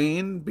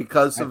between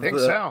because of I think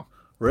so.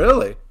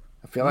 Really?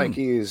 I feel like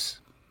he's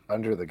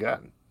under the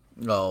gun.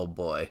 Oh,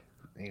 boy.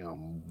 Oh,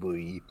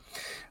 boy.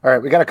 All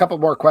right, we got a couple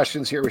more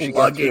questions here. We should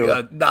get through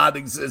a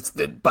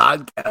non-existent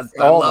podcast.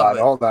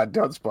 Hold on.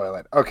 Don't spoil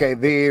it. Okay,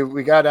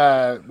 we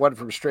got one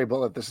from Stray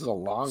Bullet. This is a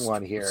long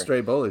one here.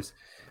 Stray Bullies.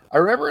 I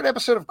remember an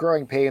episode of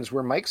Growing Pains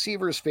where Mike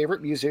Seaver's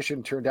favorite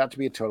musician turned out to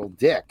be a total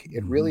dick.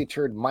 It really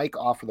turned Mike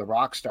off of the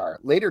rock star.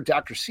 Later,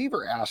 Dr.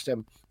 Seaver asked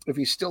him if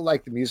he still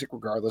liked the music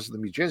regardless of the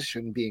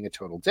musician being a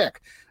total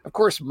dick. Of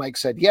course, Mike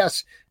said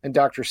yes, and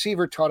Dr.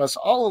 Seaver taught us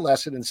all a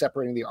lesson in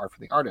separating the art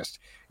from the artist.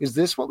 Is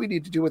this what we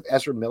need to do with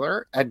Ezra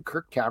Miller and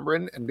Kirk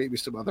Cameron and maybe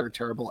some other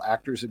terrible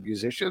actors and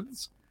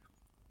musicians?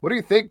 What do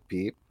you think,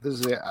 Pete? This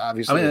is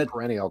obviously a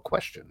perennial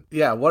question.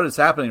 Yeah, what is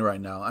happening right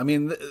now? I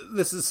mean,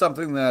 this is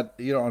something that,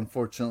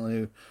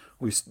 unfortunately,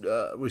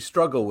 we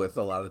struggle with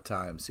a lot of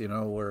times,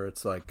 where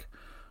it's like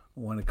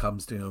when it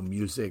comes to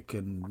music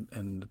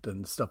and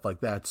stuff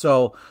like that.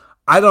 So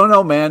I don't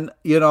know, man.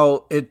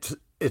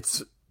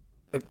 It's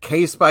a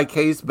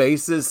case-by-case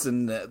basis,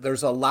 and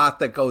there's a lot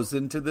that goes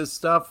into this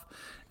stuff.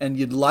 And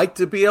you'd like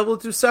to be able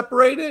to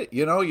separate it.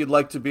 You'd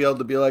like to be able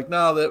to be like,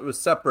 no, that was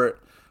separate.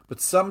 But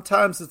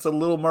sometimes it's a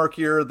little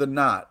murkier than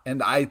not.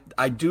 And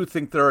I do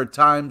think there are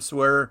times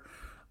where,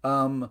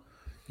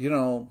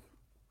 you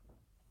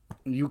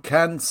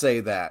can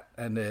say that.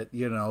 And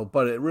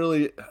but it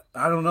really,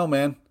 I don't know,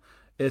 man.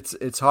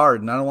 It's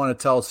hard. And I don't want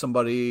to tell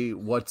somebody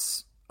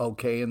what's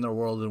okay in their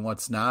world and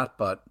what's not.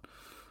 But,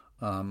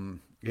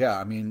 some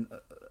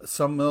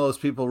of those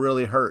people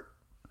really hurt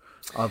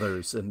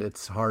others, and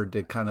it's hard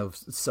to kind of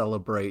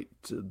celebrate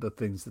the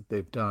things that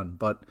they've done.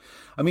 But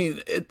I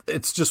mean,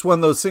 it's just one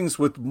of those things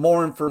with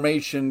more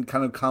information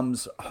kind of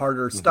comes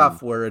harder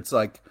stuff where it's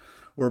like,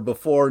 where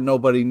before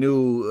nobody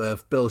knew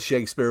if Bill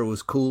Shakespeare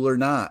was cool or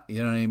not.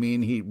 You know what I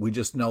mean? We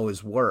just know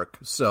his work.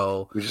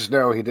 So we just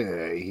know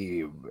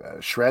he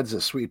shreds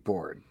a sweet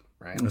board,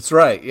 right? That's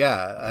right.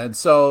 Yeah. And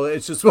so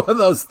it's just one of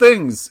those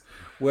things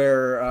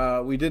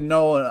where we didn't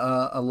know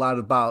a lot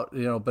about,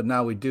 but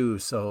now we do.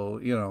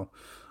 So,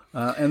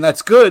 and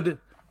that's good.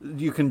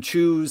 You can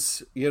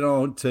choose,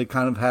 to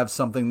kind of have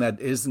something that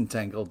isn't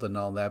tangled and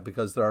all that,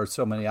 because there are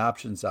so many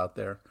options out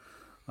there.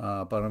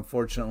 But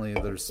unfortunately,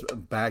 there's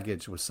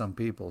baggage with some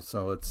people,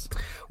 so it's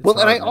well.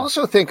 And I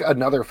also think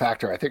another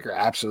factor. I think you're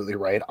absolutely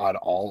right on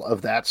all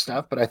of that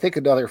stuff. But I think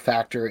another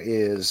factor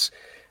is,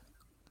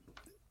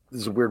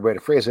 this is a weird way to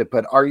phrase it,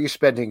 but are you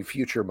spending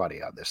future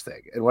money on this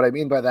thing? And what I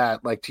mean by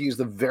that, like, to use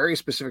the very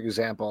specific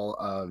example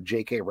of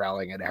J.K.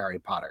 Rowling and Harry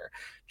Potter.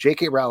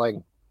 J.K.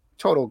 Rowling,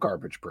 total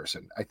garbage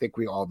person. I think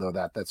we all know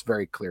that. That's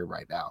very clear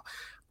right now.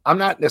 I'm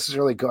not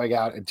necessarily going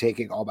out and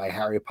taking all my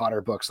Harry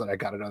Potter books that I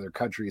got in other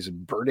countries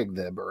and burning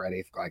them or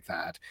anything like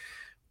that.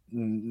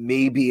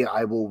 Maybe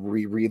I will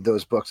reread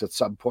those books at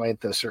some point,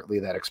 though certainly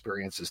that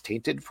experience is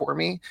tainted for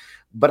me.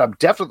 But I'm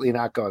definitely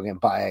not going and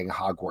buying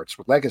Hogwarts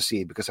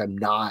Legacy, because I'm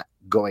not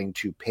going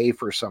to pay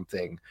for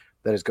something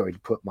that is going to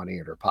put money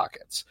in her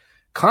pockets.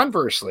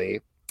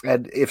 Conversely,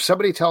 and if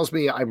somebody tells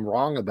me I'm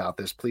wrong about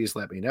this, please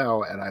let me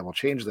know and I will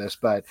change this.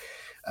 But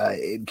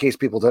in case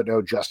people don't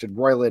know, Justin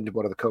Roiland,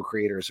 one of the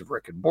co-creators of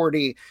Rick and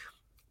Morty,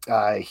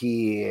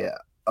 he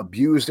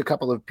abused a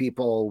couple of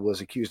people,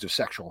 was accused of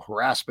sexual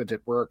harassment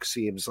at work,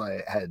 seems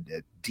like had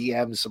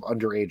DM'd some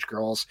underage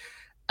girls.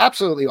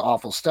 Absolutely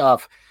awful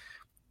stuff.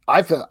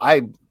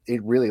 I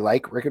really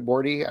like Rick and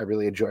Morty. I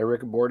really enjoy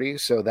Rick and Morty.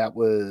 So that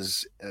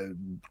was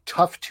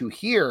tough to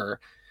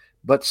hear.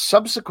 But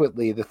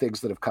subsequently, the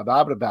things that have come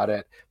out about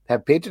it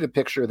have painted a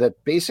picture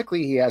that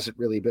basically he hasn't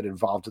really been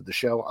involved in the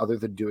show other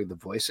than doing the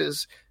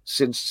voices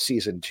since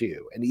season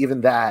 2. And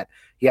even that,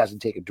 he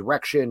hasn't taken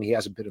direction. He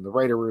hasn't been in the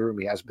writer room.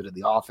 He hasn't been in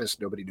the office.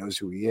 Nobody knows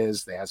who he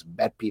is. They hasn't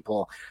met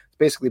people. It's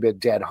basically been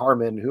Dan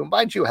Harmon, who,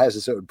 mind you, has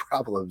his own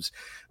problems,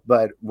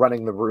 but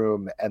running the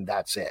room, and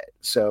that's it.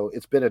 So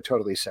it's been a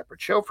totally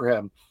separate show for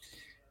him.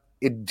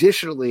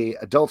 Additionally,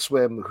 Adult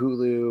Swim,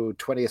 Hulu,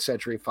 20th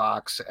Century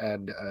Fox,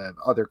 and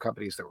other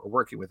companies that were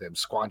working with him,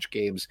 Squanch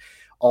Games,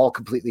 all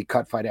completely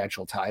cut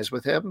financial ties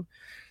with him.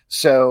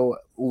 So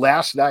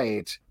last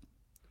night,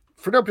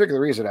 for no particular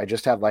reason, I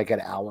just had like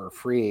an hour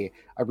free.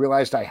 I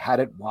realized I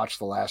hadn't watched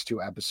the last 2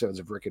 episodes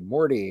of Rick and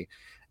Morty.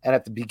 And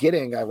at the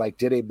beginning, I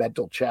did a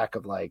mental check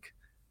of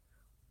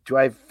do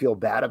I feel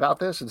bad about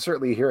this? And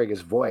certainly hearing his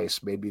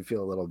voice made me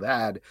feel a little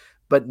bad.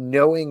 But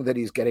knowing that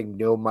he's getting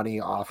no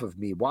money off of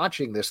me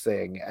watching this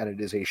thing, and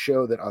it is a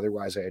show that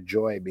otherwise I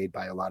enjoy, made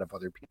by a lot of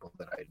other people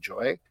that I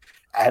enjoy,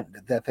 and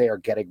that they are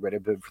getting rid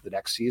of him for the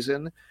next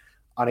season,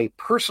 on a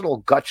personal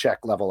gut check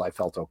level, I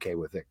felt okay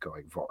with it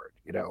going forward.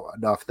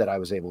 Enough that I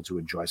was able to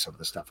enjoy some of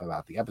the stuff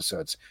about the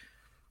episodes.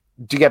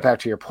 To get back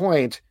to your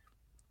point,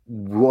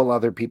 will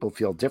other people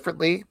feel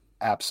differently?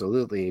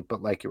 Absolutely.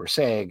 But like you were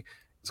saying,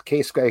 it's a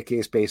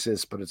case-by-case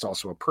basis, but it's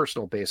also a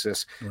personal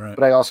basis. Right.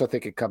 But I also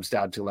think it comes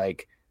down to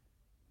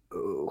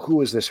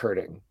who is this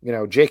hurting?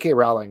 J.K.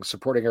 Rowling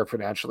supporting her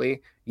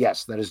financially.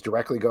 Yes, that is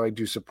directly going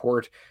to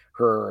support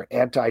her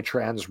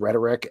anti-trans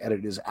rhetoric, and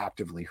it is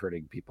actively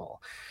hurting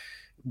people.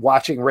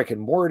 Watching Rick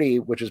and Morty,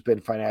 which has been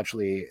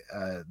financially,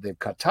 they've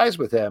cut ties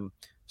with him.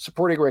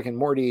 Supporting Rick and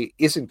Morty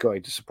isn't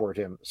going to support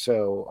him.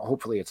 So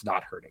hopefully it's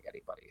not hurting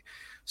anybody.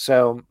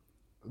 So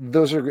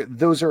those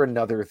are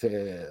another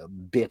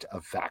bit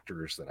of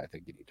factors that I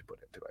think you need to put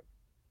into it.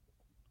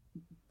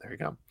 There you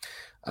go.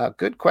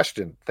 Good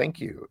question. Thank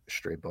you,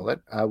 Stray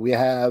Bullet.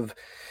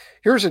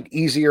 Here's an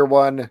easier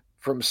one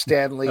from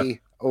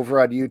Stanley over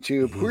on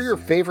YouTube. Who are your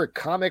favorite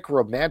comic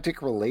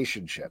romantic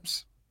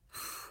relationships?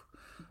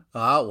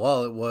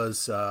 Well, it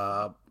was,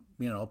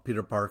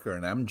 Peter Parker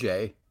and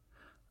MJ.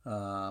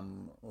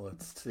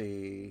 Let's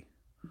see.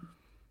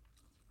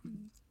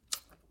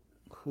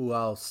 Who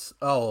else?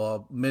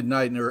 Oh,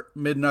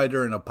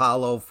 Midnighter and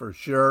Apollo for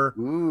sure.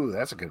 Ooh,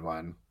 that's a good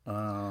one.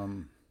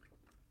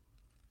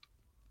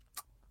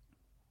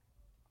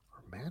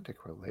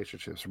 Romantic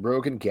relationships.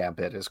 Rogue and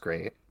Gambit is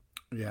great.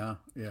 Yeah.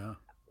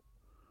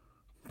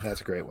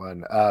 That's a great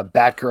one.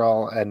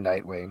 Batgirl and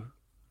Nightwing.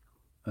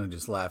 I'm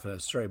just laughing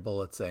at Stray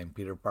Bullet saying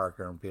Peter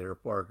Parker and Peter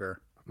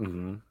Parker.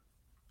 Mm-hmm.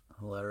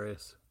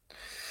 Hilarious.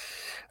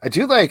 I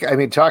do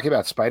talking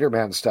about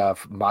Spider-Man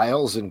stuff,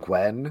 Miles and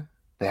Gwen,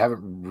 they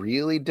haven't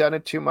really done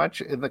it too much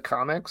in the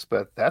comics,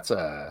 but that's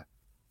a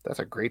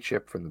great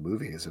ship from the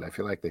movies, and I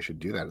feel like they should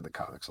do that in the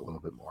comics a little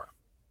bit more.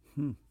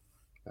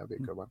 That'd be a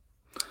good one.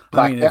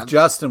 If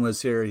Justin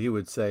was here, he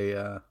would say,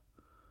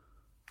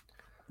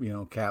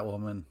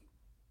 Catwoman.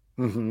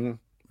 Mm-hmm.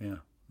 Yeah.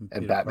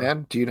 And Batman.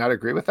 Parker. Do you not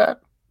agree with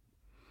that?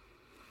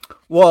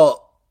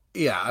 Well,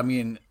 yeah.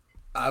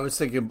 I was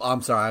thinking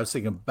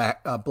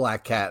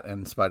Black Cat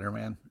and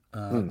Spider-Man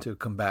to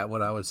combat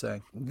what I was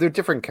saying. They're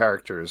different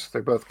characters.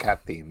 They're both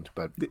cat themed,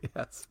 but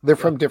yes, they're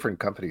from different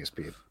companies,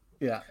 Pete.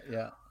 Yeah.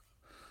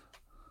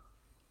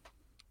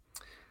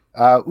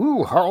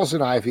 Harles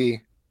and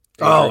Ivy.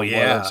 Oh,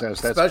 yeah.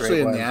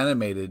 Especially in the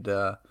animated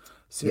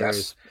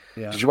series. Yes.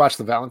 Yeah. Did you watch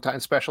the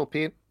Valentine special,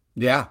 Pete?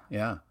 Yeah.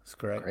 It's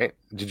great. Great.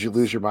 Did you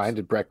lose your mind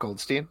at Brett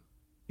Goldstein?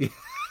 Yeah.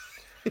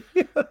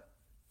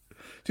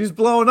 She's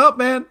blowing up,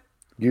 man.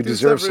 You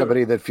deserve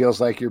somebody that feels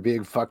like you're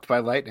being fucked by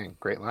lightning.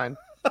 Great line.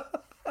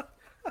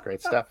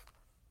 Great stuff.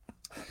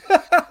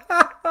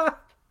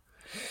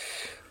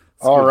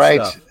 All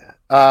right. Stuff.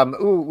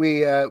 We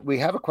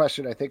have a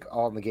question. I think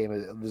all in the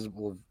game. This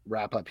will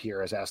wrap up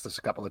here. As asked this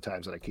a couple of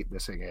times, and I keep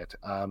missing it.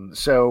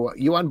 So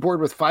you on board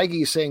with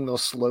Feige saying they'll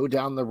slow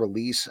down the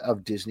release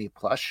of Disney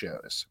Plus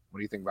shows? What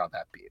do you think about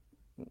that, Pete?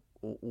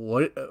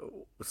 What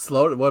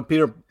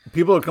Peter?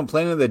 People are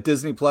complaining that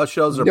Disney Plus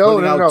shows are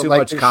putting out too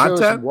much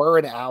content. Shows were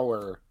an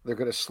hour. They're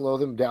going to slow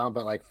them down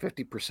by like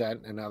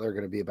 50%, and now they're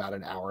going to be about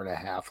an hour and a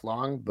half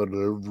long. But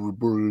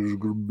everybody's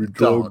going to be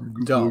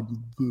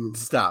don't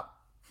stop.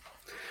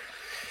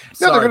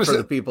 No, Sorry they're going for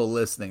the people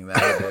listening that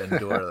had to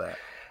endure that.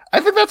 I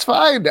think that's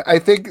fine. I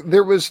think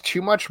there was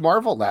too much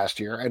Marvel last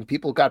year, and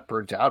people got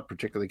burnt out,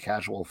 particularly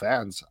casual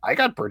fans. I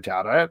got burnt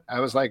out on it.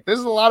 I was like, this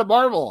is a lot of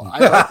Marvel.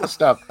 I like this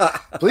stuff.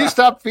 Please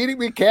stop feeding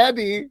me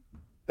candy.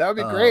 That would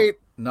be great.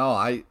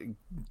 No,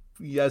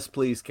 yes,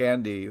 please,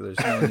 candy. There's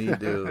no need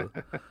to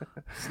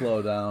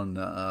slow down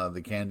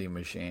the candy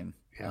machine.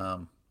 Yeah.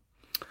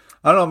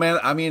 I don't know, man.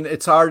 I mean,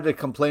 it's hard to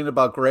complain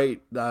about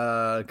great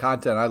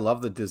content. I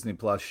love the Disney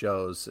Plus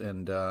shows,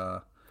 and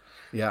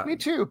yeah, me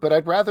too. But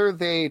I'd rather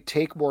they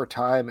take more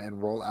time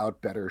and roll out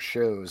better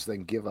shows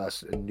than give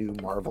us a new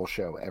Marvel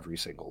show every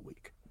single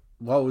week.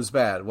 What was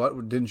bad?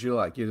 What didn't you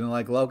like? You didn't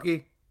like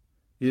Loki?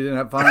 You didn't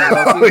have fun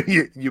with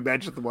Loki? You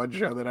mentioned the one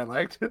show that I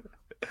liked.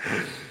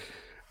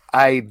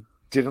 I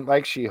didn't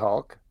like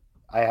She-Hulk.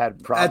 I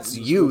had problems. That's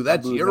you.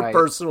 That's your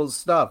personal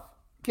stuff.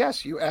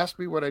 Yes, you asked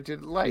me what I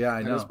didn't like. Yeah,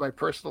 I know. That was my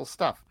personal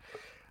stuff.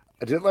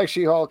 I didn't like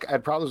She-Hulk. I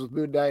had problems with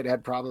Moon Knight. I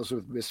had problems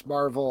with Miss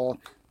Marvel.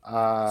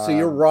 So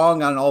you're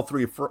wrong on all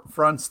three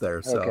fronts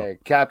there. So. Okay,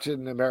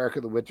 Captain America,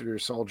 the Winter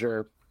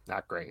Soldier,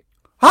 not great.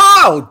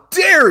 How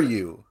dare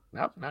you?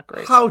 Nope, not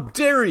great. How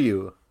dare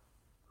you?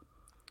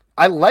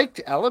 I liked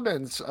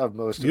elements of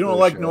most of You don't those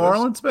like shows. New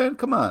Orleans, man?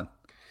 Come on.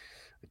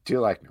 I do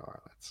like New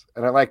Orleans.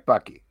 And I like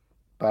Bucky.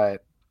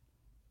 But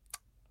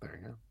there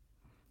you go.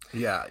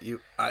 Yeah,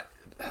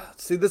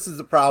 see, this is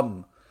the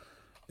problem.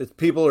 It's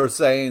people are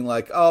saying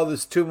like, "Oh,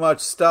 there's too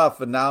much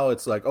stuff," and now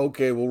it's like,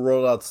 "Okay, we'll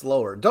roll out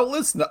slower." Don't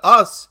listen to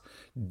us.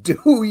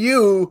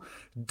 Do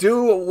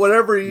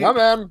whatever you. No,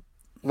 man.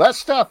 Less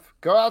stuff.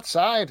 Go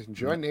outside.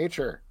 Enjoy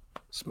nature.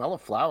 Smell a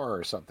flower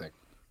or something.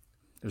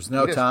 There's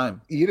no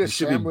time. Eat a you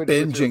should be sandwich with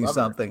your binging lover.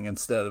 something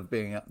instead of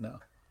being no.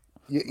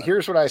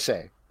 Here's what I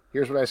say.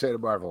 Here's what I say to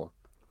Marvel.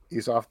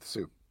 Ease off the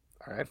soup.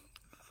 All right.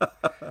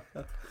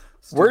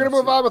 We're going to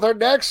move on with our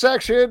next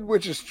section,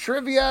 which is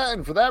trivia.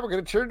 And for that, we're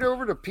going to turn it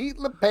over to Pete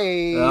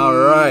LePage. All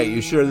right.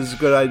 You sure this is a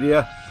good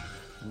idea?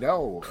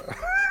 No,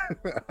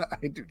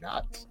 I do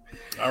not.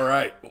 All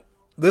right.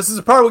 This is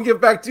the part we give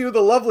back to you, the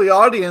lovely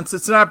audience.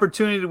 It's an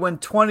opportunity to win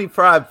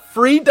 $25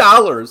 free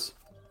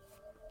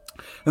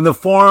in the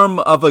form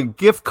of a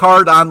gift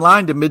card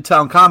online to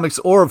Midtown Comics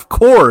or, of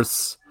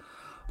course,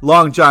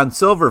 Long John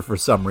Silver for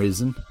some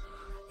reason.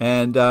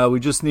 And we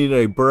just need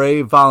a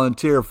brave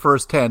volunteer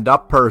first hand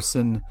up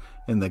person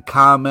in the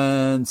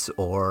comments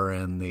or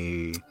in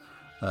the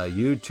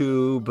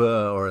YouTube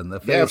or in the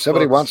Facebook. Yeah, if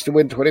somebody wants to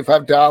win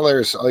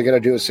 $25, all you got to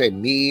do is say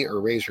me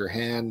or raise your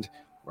hand.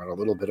 We're on a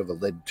little bit of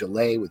a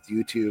delay with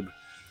YouTube,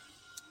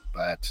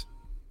 but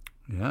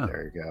yeah,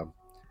 there you go.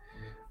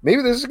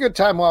 Maybe this is a good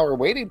time while we're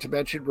waiting to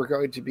mention we're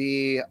going to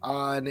be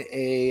on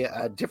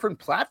a different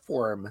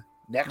platform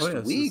next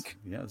week.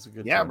 It's a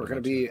good yeah, time we're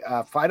going to be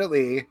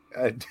finally,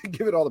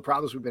 given all the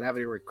problems we've been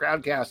having here with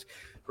Crowdcast,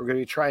 we're going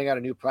to be trying out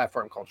a new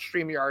platform called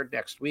StreamYard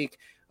next week.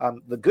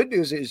 The good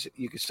news is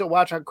you can still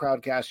watch on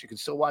Crowdcast, you can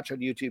still watch on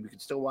YouTube, you can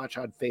still watch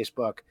on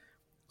Facebook.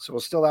 So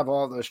we'll still have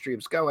all those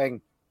streams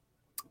going,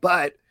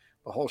 but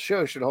the whole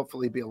show should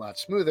hopefully be a lot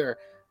smoother.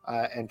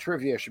 And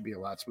trivia should be a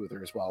lot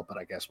smoother as well, but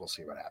I guess we'll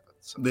see what happens.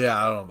 So,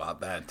 yeah, I don't know about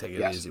that. Take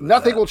it easy with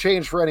nothing that. will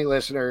change for any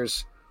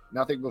listeners.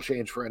 Nothing will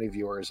change for any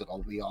viewers.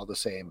 It'll be all the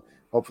same.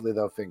 Hopefully,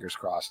 though, fingers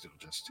crossed, it'll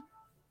just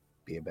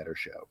be a better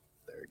show.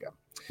 There you go.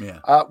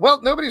 Yeah. Well,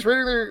 nobody's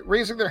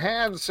raising their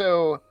hands,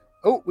 so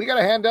we got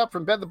a hand up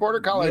from Ben the Border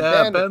Collie.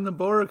 Yeah, Ben the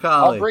Border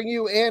Collie. I'll bring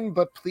you in,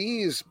 but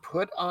please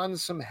put on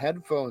some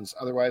headphones.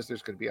 Otherwise,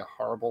 there's going to be a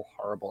horrible,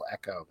 horrible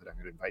echo. But I'm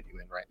going to invite you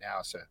in right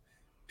now, so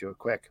do it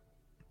quick.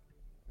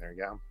 There you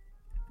go.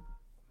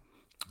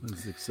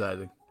 This is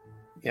exciting.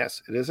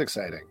 Yes, it is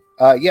exciting.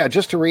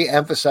 Just to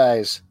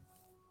re-emphasize,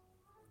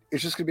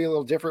 it's just going to be a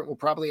little different. We'll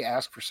probably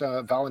ask for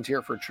some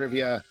volunteer for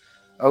trivia.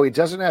 Oh, he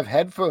doesn't have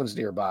headphones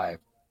nearby.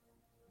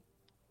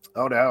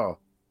 Oh, no.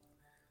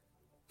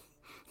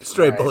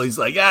 Straight Bully's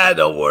like,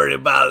 don't worry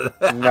about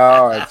it.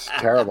 No, it's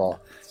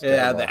terrible. It's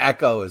terrible. The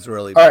echo is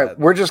really bad. All right,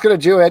 we're just going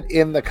to do it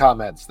in the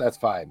comments. That's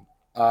fine.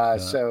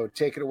 So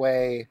take it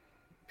away.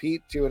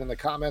 Pete, do it in the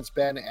comments.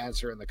 Ben,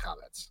 answer in the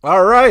comments.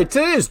 All right.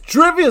 Today's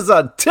trivia is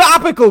on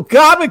topical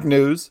comic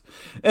news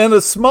and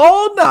a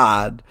small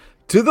nod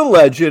to the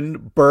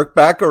legend Burt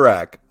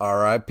Bacharach,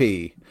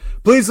 R.I.P.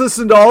 Please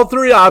listen to all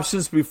three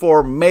options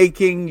before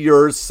making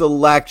your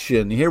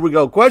selection. Here we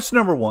go. Question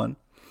number 1.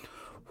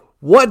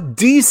 What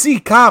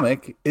DC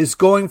comic is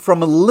going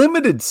from a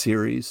limited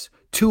series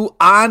to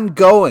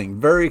ongoing.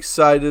 Very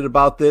excited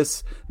about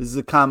this. This is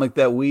a comic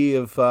that we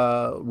have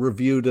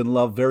reviewed and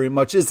loved very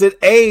much. Is it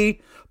A,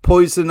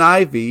 Poison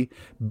Ivy,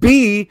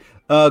 B,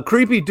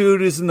 creepy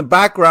dude is in the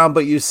background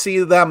but you see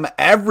them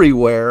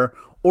everywhere,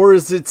 or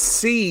is it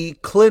C,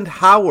 Clint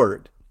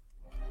Howard?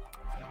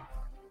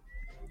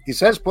 He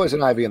says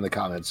Poison Ivy in the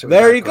comments. So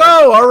there you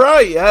go. All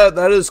right. Yeah,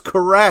 that is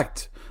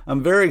correct.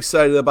 I'm very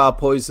excited about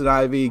Poison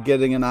Ivy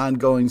getting an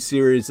ongoing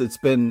series. It's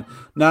been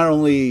not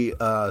only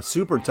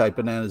super tight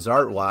bananas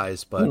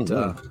art-wise, but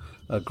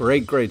a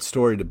great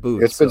story to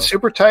boot. It's been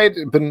super tight.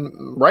 It's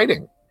been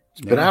writing.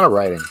 It's banana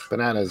writing.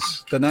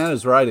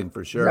 Bananas writing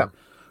for sure. Yeah.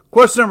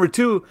 Question number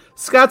 2.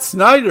 Scott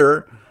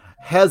Snyder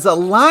has a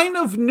line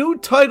of new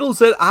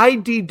titles at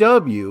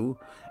IDW,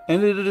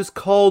 and it is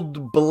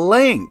called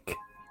blank.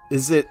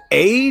 Is it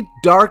A,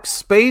 Dark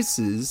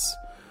Spaces,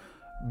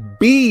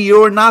 B,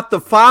 You're Not the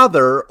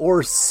Father,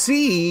 or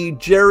C,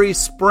 Jerry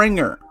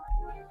Springer?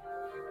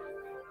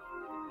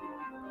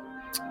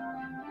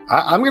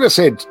 I'm going to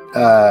say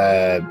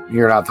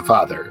You're Not the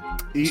Father.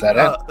 Is that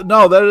it?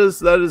 No, that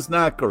is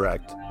not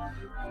correct.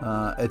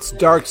 It's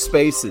Dark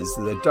Spaces.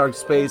 The Dark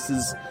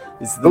Spaces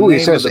is the name he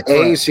says of the A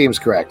print. seems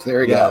correct.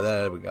 There you go. Yeah,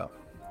 there we go.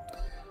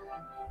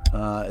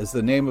 Is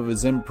the name of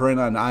his imprint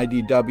on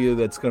IDW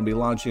that's going to be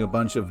launching a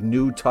bunch of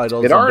new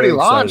titles. It already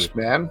launched,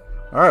 man.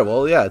 All right,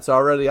 well, yeah, it's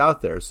already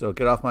out there, so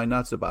get off my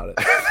nuts about it.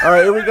 All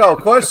right, here we go.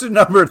 Question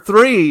number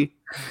 3.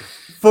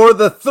 For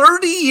the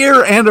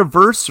 30-year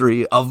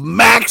anniversary of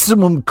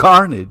Maximum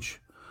Carnage,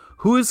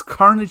 who is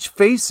Carnage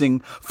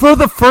facing for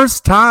the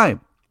first time?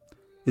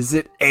 Is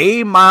it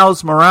A,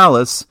 Miles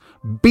Morales,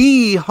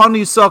 B,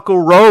 Honeysuckle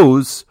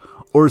Rose,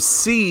 or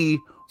C,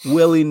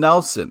 Willie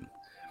Nelson?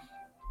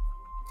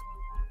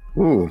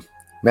 Ooh,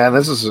 man,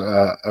 this is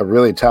a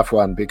really tough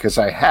one because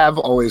I have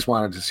always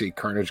wanted to see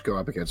Carnage go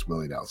up against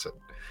Willie Nelson.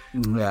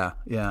 Yeah.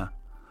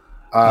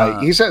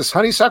 He says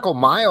Honeysuckle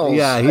Miles.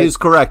 Yeah, he's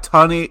correct.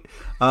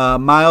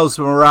 Miles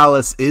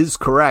Morales is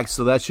correct,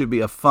 so that should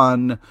be a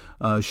fun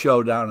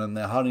showdown in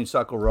the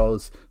Honeysuckle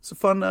Rose. It's a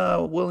fun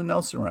Willie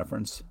Nelson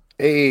reference.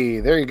 Hey,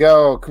 there you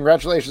go.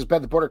 Congratulations,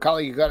 Ben the Border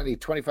Collie. You got a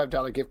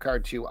 $25 gift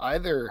card to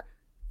either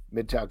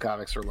Midtown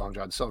Comics or Long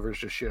John Silver's.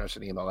 Just shoot us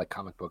an email at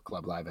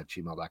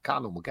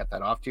comicbookclublive@gmail.com and we'll get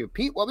that off to you.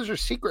 Pete, what was your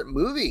secret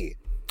movie?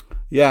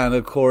 Yeah, and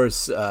of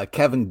course,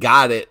 Kevin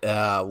got it,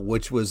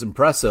 which was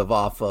impressive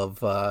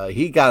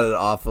he got it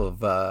off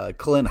of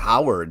Clint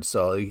Howard,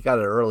 so he got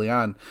it early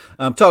on.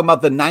 I'm talking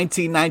about the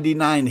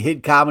 1999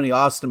 hit comedy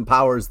Austin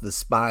Powers, The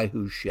Spy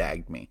Who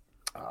Shagged Me.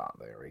 Oh,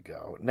 there we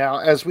go. Now,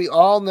 as we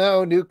all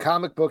know, New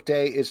Comic Book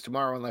Day is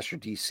tomorrow unless you're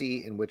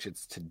DC, in which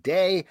it's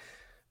today.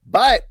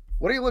 But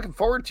what are you looking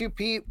forward to,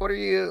 Pete? What do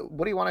you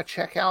want to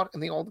check out in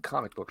the old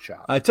comic book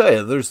shop? I tell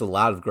you, there's a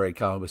lot of great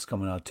comic books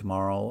coming out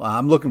tomorrow.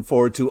 I'm looking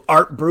forward to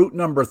Art Brute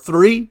number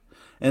 3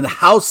 and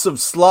House of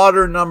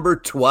Slaughter number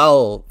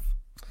 12.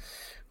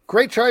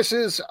 Great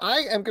choices. I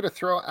am going to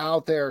throw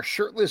out there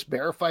Shirtless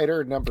Bear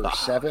Fighter number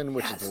 7,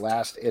 which is the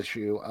last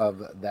issue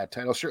of that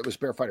title. Shirtless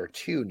Bear Fighter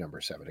 2 number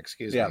 7,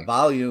 excuse me. Yeah,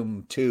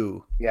 volume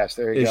 2. Yes,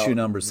 there you go. Issue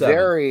number 7.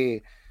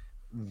 Very,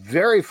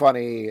 very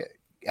funny.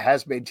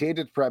 Has maintained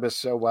its premise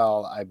so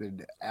well. I've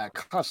been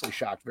constantly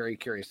shocked, very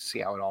curious to see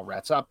how it all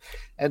wraps up.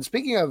 And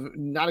speaking of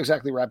not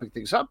exactly wrapping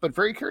things up, but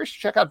very curious to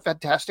check out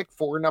Fantastic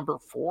Four number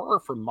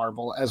 4 from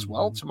Marvel as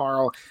well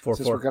tomorrow,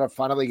 since we're going to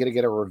finally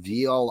get a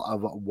reveal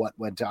of what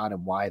went on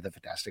and why the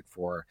Fantastic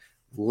Four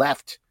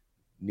left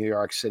New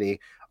York City.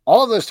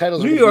 All of those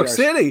titles New York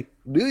City.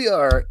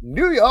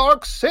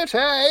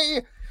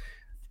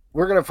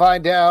 We're going to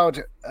find out.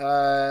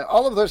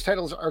 All of those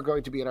titles are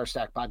going to be in our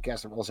Stack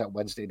podcast that rolls out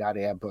Wednesday, 9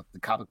 a.m., both the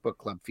Comic Book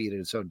Club feed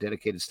and its own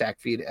dedicated Stack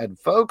feed. And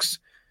folks,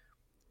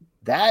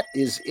 that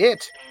is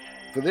it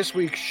for this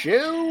week's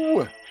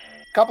show. A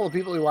couple of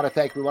people we want to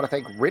thank. We want to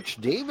thank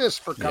Rich Davis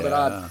for coming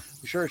on.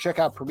 Be sure to check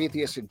out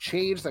Prometheus and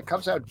Change. That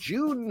comes out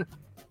June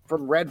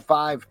from Red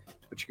 5,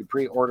 but you can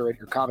pre-order at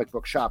your comic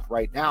book shop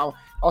right now.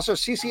 Also,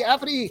 CC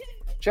Anthony,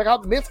 check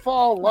out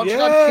Mythfall, launching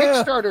on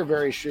Kickstarter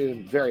very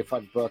soon. Very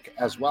fun book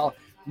as well.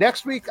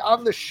 Next week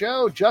on the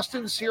show,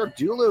 Justin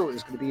Ciardulu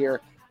is going to be here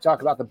to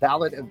talk about The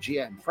Ballad of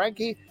Gia and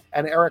Frankie,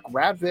 and Eric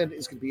Radvin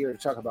is going to be here to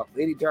talk about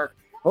Lady Dark.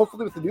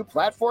 Hopefully with the new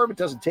platform, it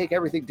doesn't take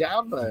everything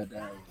down, but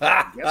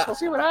I guess we'll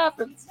see what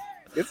happens.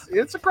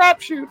 It's a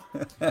crapshoot.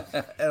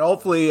 And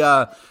hopefully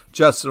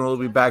Justin will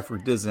be back for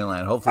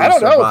Disneyland. Hopefully, I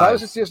don't know. If I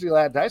was at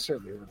Disneyland, I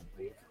certainly wouldn't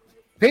leave.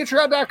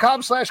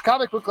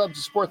 Patreon.com/Comic Book Club to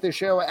support this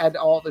show and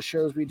all the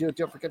shows we do.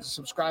 Don't forget to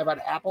subscribe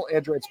on Apple,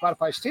 Android,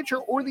 Spotify, Stitcher,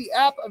 or the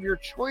app of your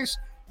choice.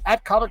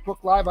 At Comic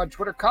Book Live on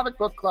Twitter, Comic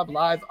Book Club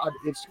Live on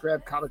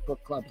Instagram, Comic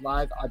Book Club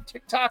Live on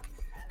TikTok,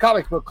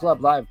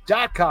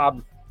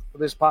 comicbookclublive.com for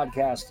this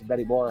podcast and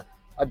many more.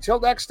 Until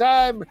next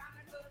time,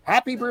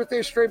 happy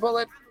birthday, Stray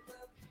Bullet.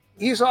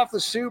 Ease off the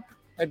soup,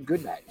 and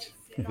good night.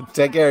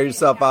 Take care of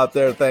yourself out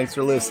there. Thanks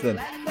for listening.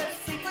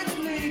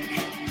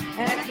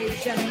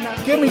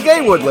 Kimmy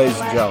Gaywood, ladies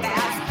and gentlemen.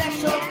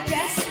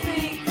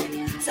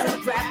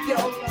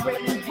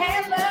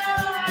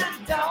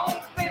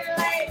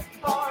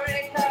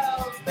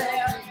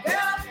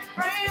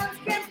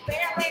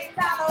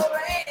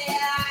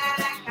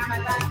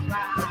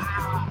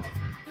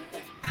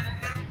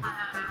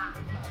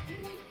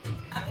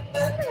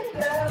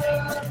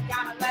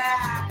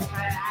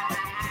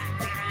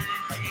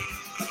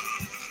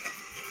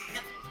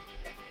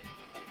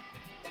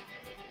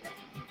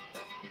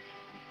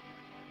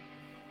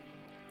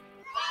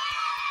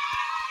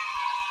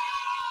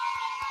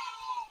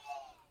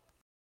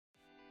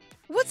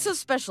 What's so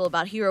special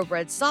about Hero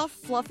Bread's soft,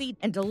 fluffy,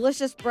 and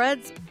delicious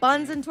breads,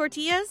 buns, and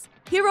tortillas?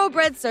 Hero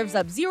Bread serves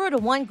up 0 to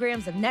 1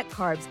 grams of net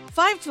carbs,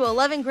 5 to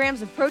 11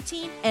 grams of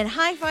protein, and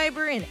high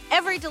fiber in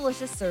every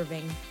delicious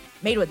serving.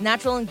 Made with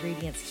natural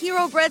ingredients,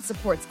 Hero Bread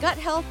supports gut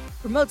health,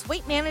 promotes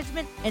weight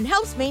management, and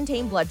helps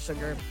maintain blood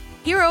sugar.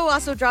 Hero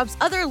also drops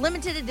other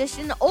limited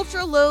edition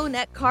ultra-low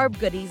net carb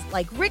goodies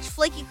like rich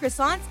flaky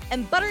croissants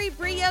and buttery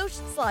brioche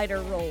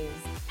slider rolls.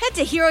 Head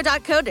to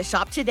hero.co to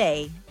shop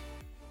today.